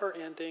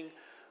 Never-ending,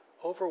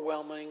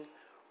 overwhelming,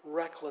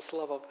 reckless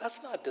love of,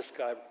 that's not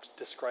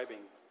describing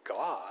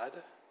God.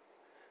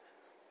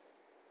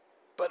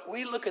 But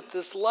we look at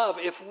this love,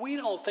 if we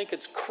don't think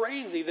it's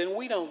crazy, then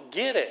we don't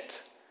get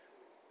it.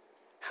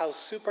 How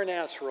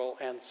supernatural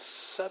and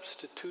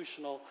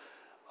substitutional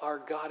our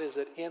God is,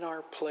 that in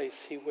our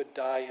place he would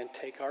die and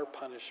take our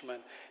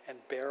punishment and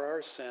bear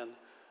our sin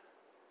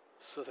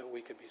so that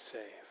we could be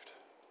saved.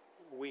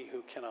 We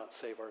who cannot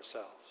save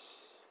ourselves.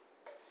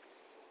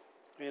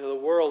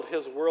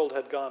 His world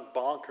had gone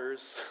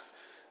bonkers.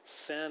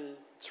 Sin,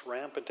 it's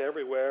rampant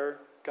everywhere.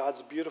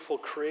 God's beautiful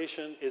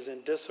creation is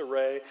in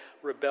disarray,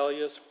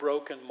 rebellious,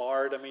 broken,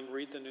 marred.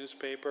 Read the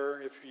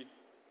newspaper. If you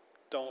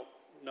don't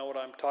know what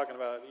I'm talking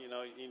about, you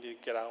need to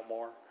get out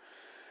more.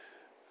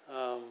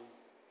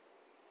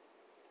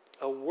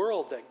 A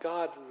world that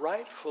God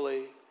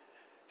rightfully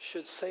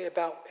should say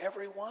about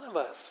every one of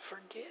us,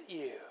 forget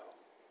you.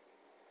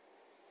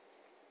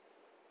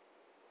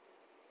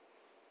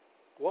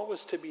 What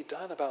was to be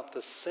done about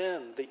the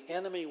sin, the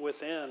enemy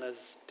within,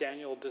 as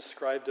Daniel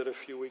described it a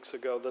few weeks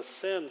ago, the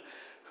sin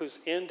whose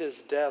end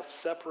is death,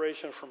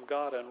 separation from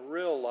God, and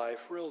real life,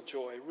 real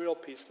joy, real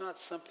peace, not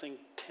something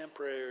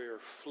temporary or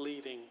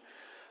fleeting,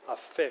 a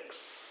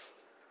fix.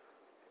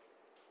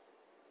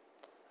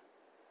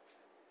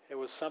 It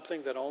was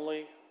something that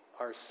only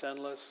our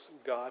sinless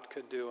God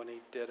could do, and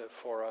he did it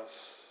for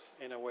us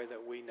in a way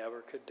that we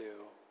never could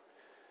do,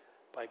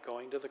 by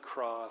going to the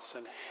cross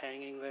and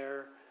hanging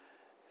there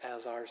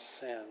as our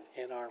sin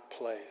in our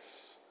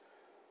place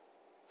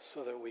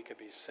so that we could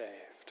be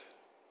saved,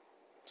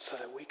 so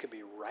that we could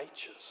be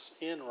righteous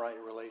in right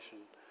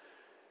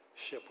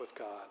relationship with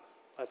God.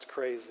 That's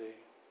crazy.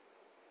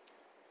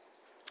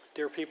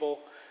 Dear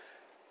people,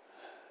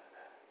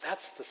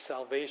 that's the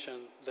salvation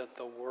that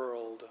the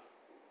world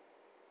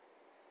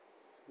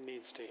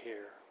needs to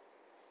hear.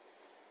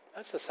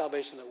 That's the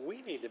salvation that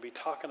we need to be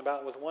talking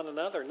about with one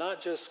another,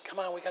 not just, come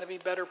on, we got to be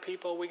better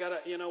people.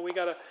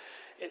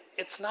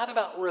 It's not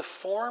about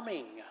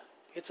reforming.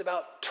 It's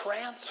about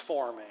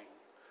transforming.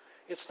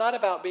 It's not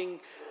about being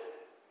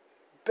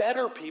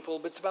better people,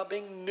 but it's about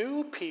being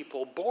new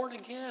people, born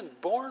again,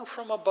 born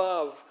from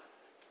above,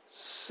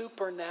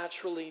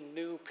 supernaturally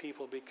new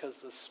people, because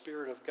the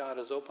Spirit of God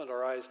has opened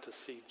our eyes to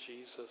see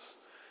Jesus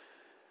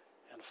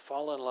and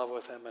fall in love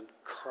with him and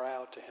cry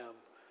out to him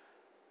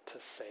to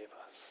save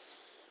us.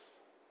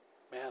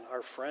 Man,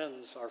 our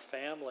friends, our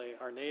family,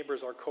 our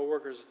neighbors, our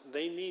coworkers,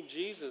 they need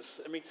Jesus.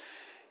 I mean,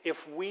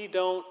 if we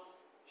don't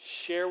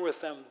share with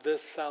them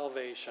this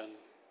salvation,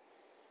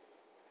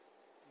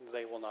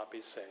 they will not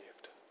be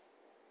saved.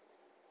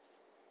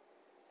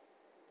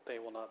 They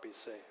will not be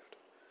saved.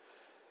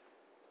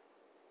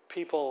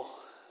 People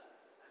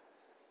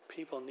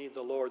need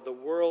the Lord. The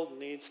world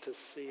needs to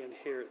see and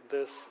hear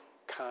this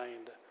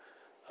kind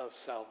of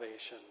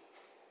salvation.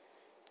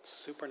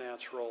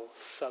 Supernatural,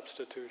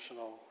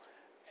 substitutional,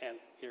 and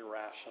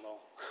irrational.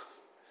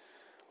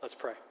 Let's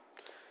pray.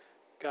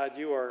 God,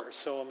 you are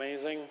so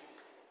amazing.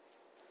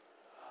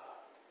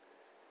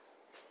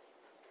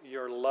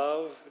 Your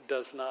love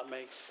does not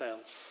make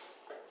sense.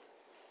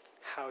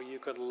 How you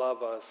could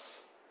love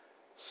us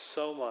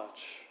so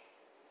much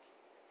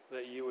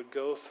that you would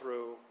go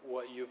through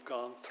what you've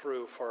gone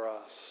through for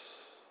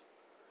us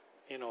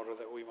in order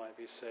that we might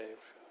be saved.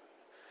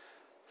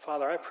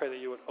 Father, I pray that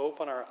you would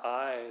open our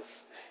eyes,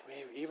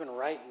 maybe even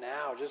right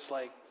now, just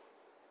like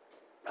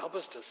help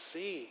us to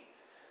see,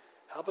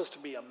 help us to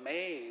be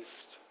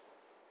amazed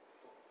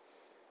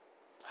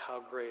how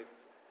great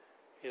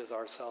is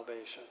our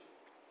salvation.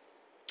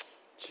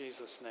 In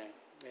Jesus' name,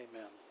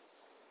 amen.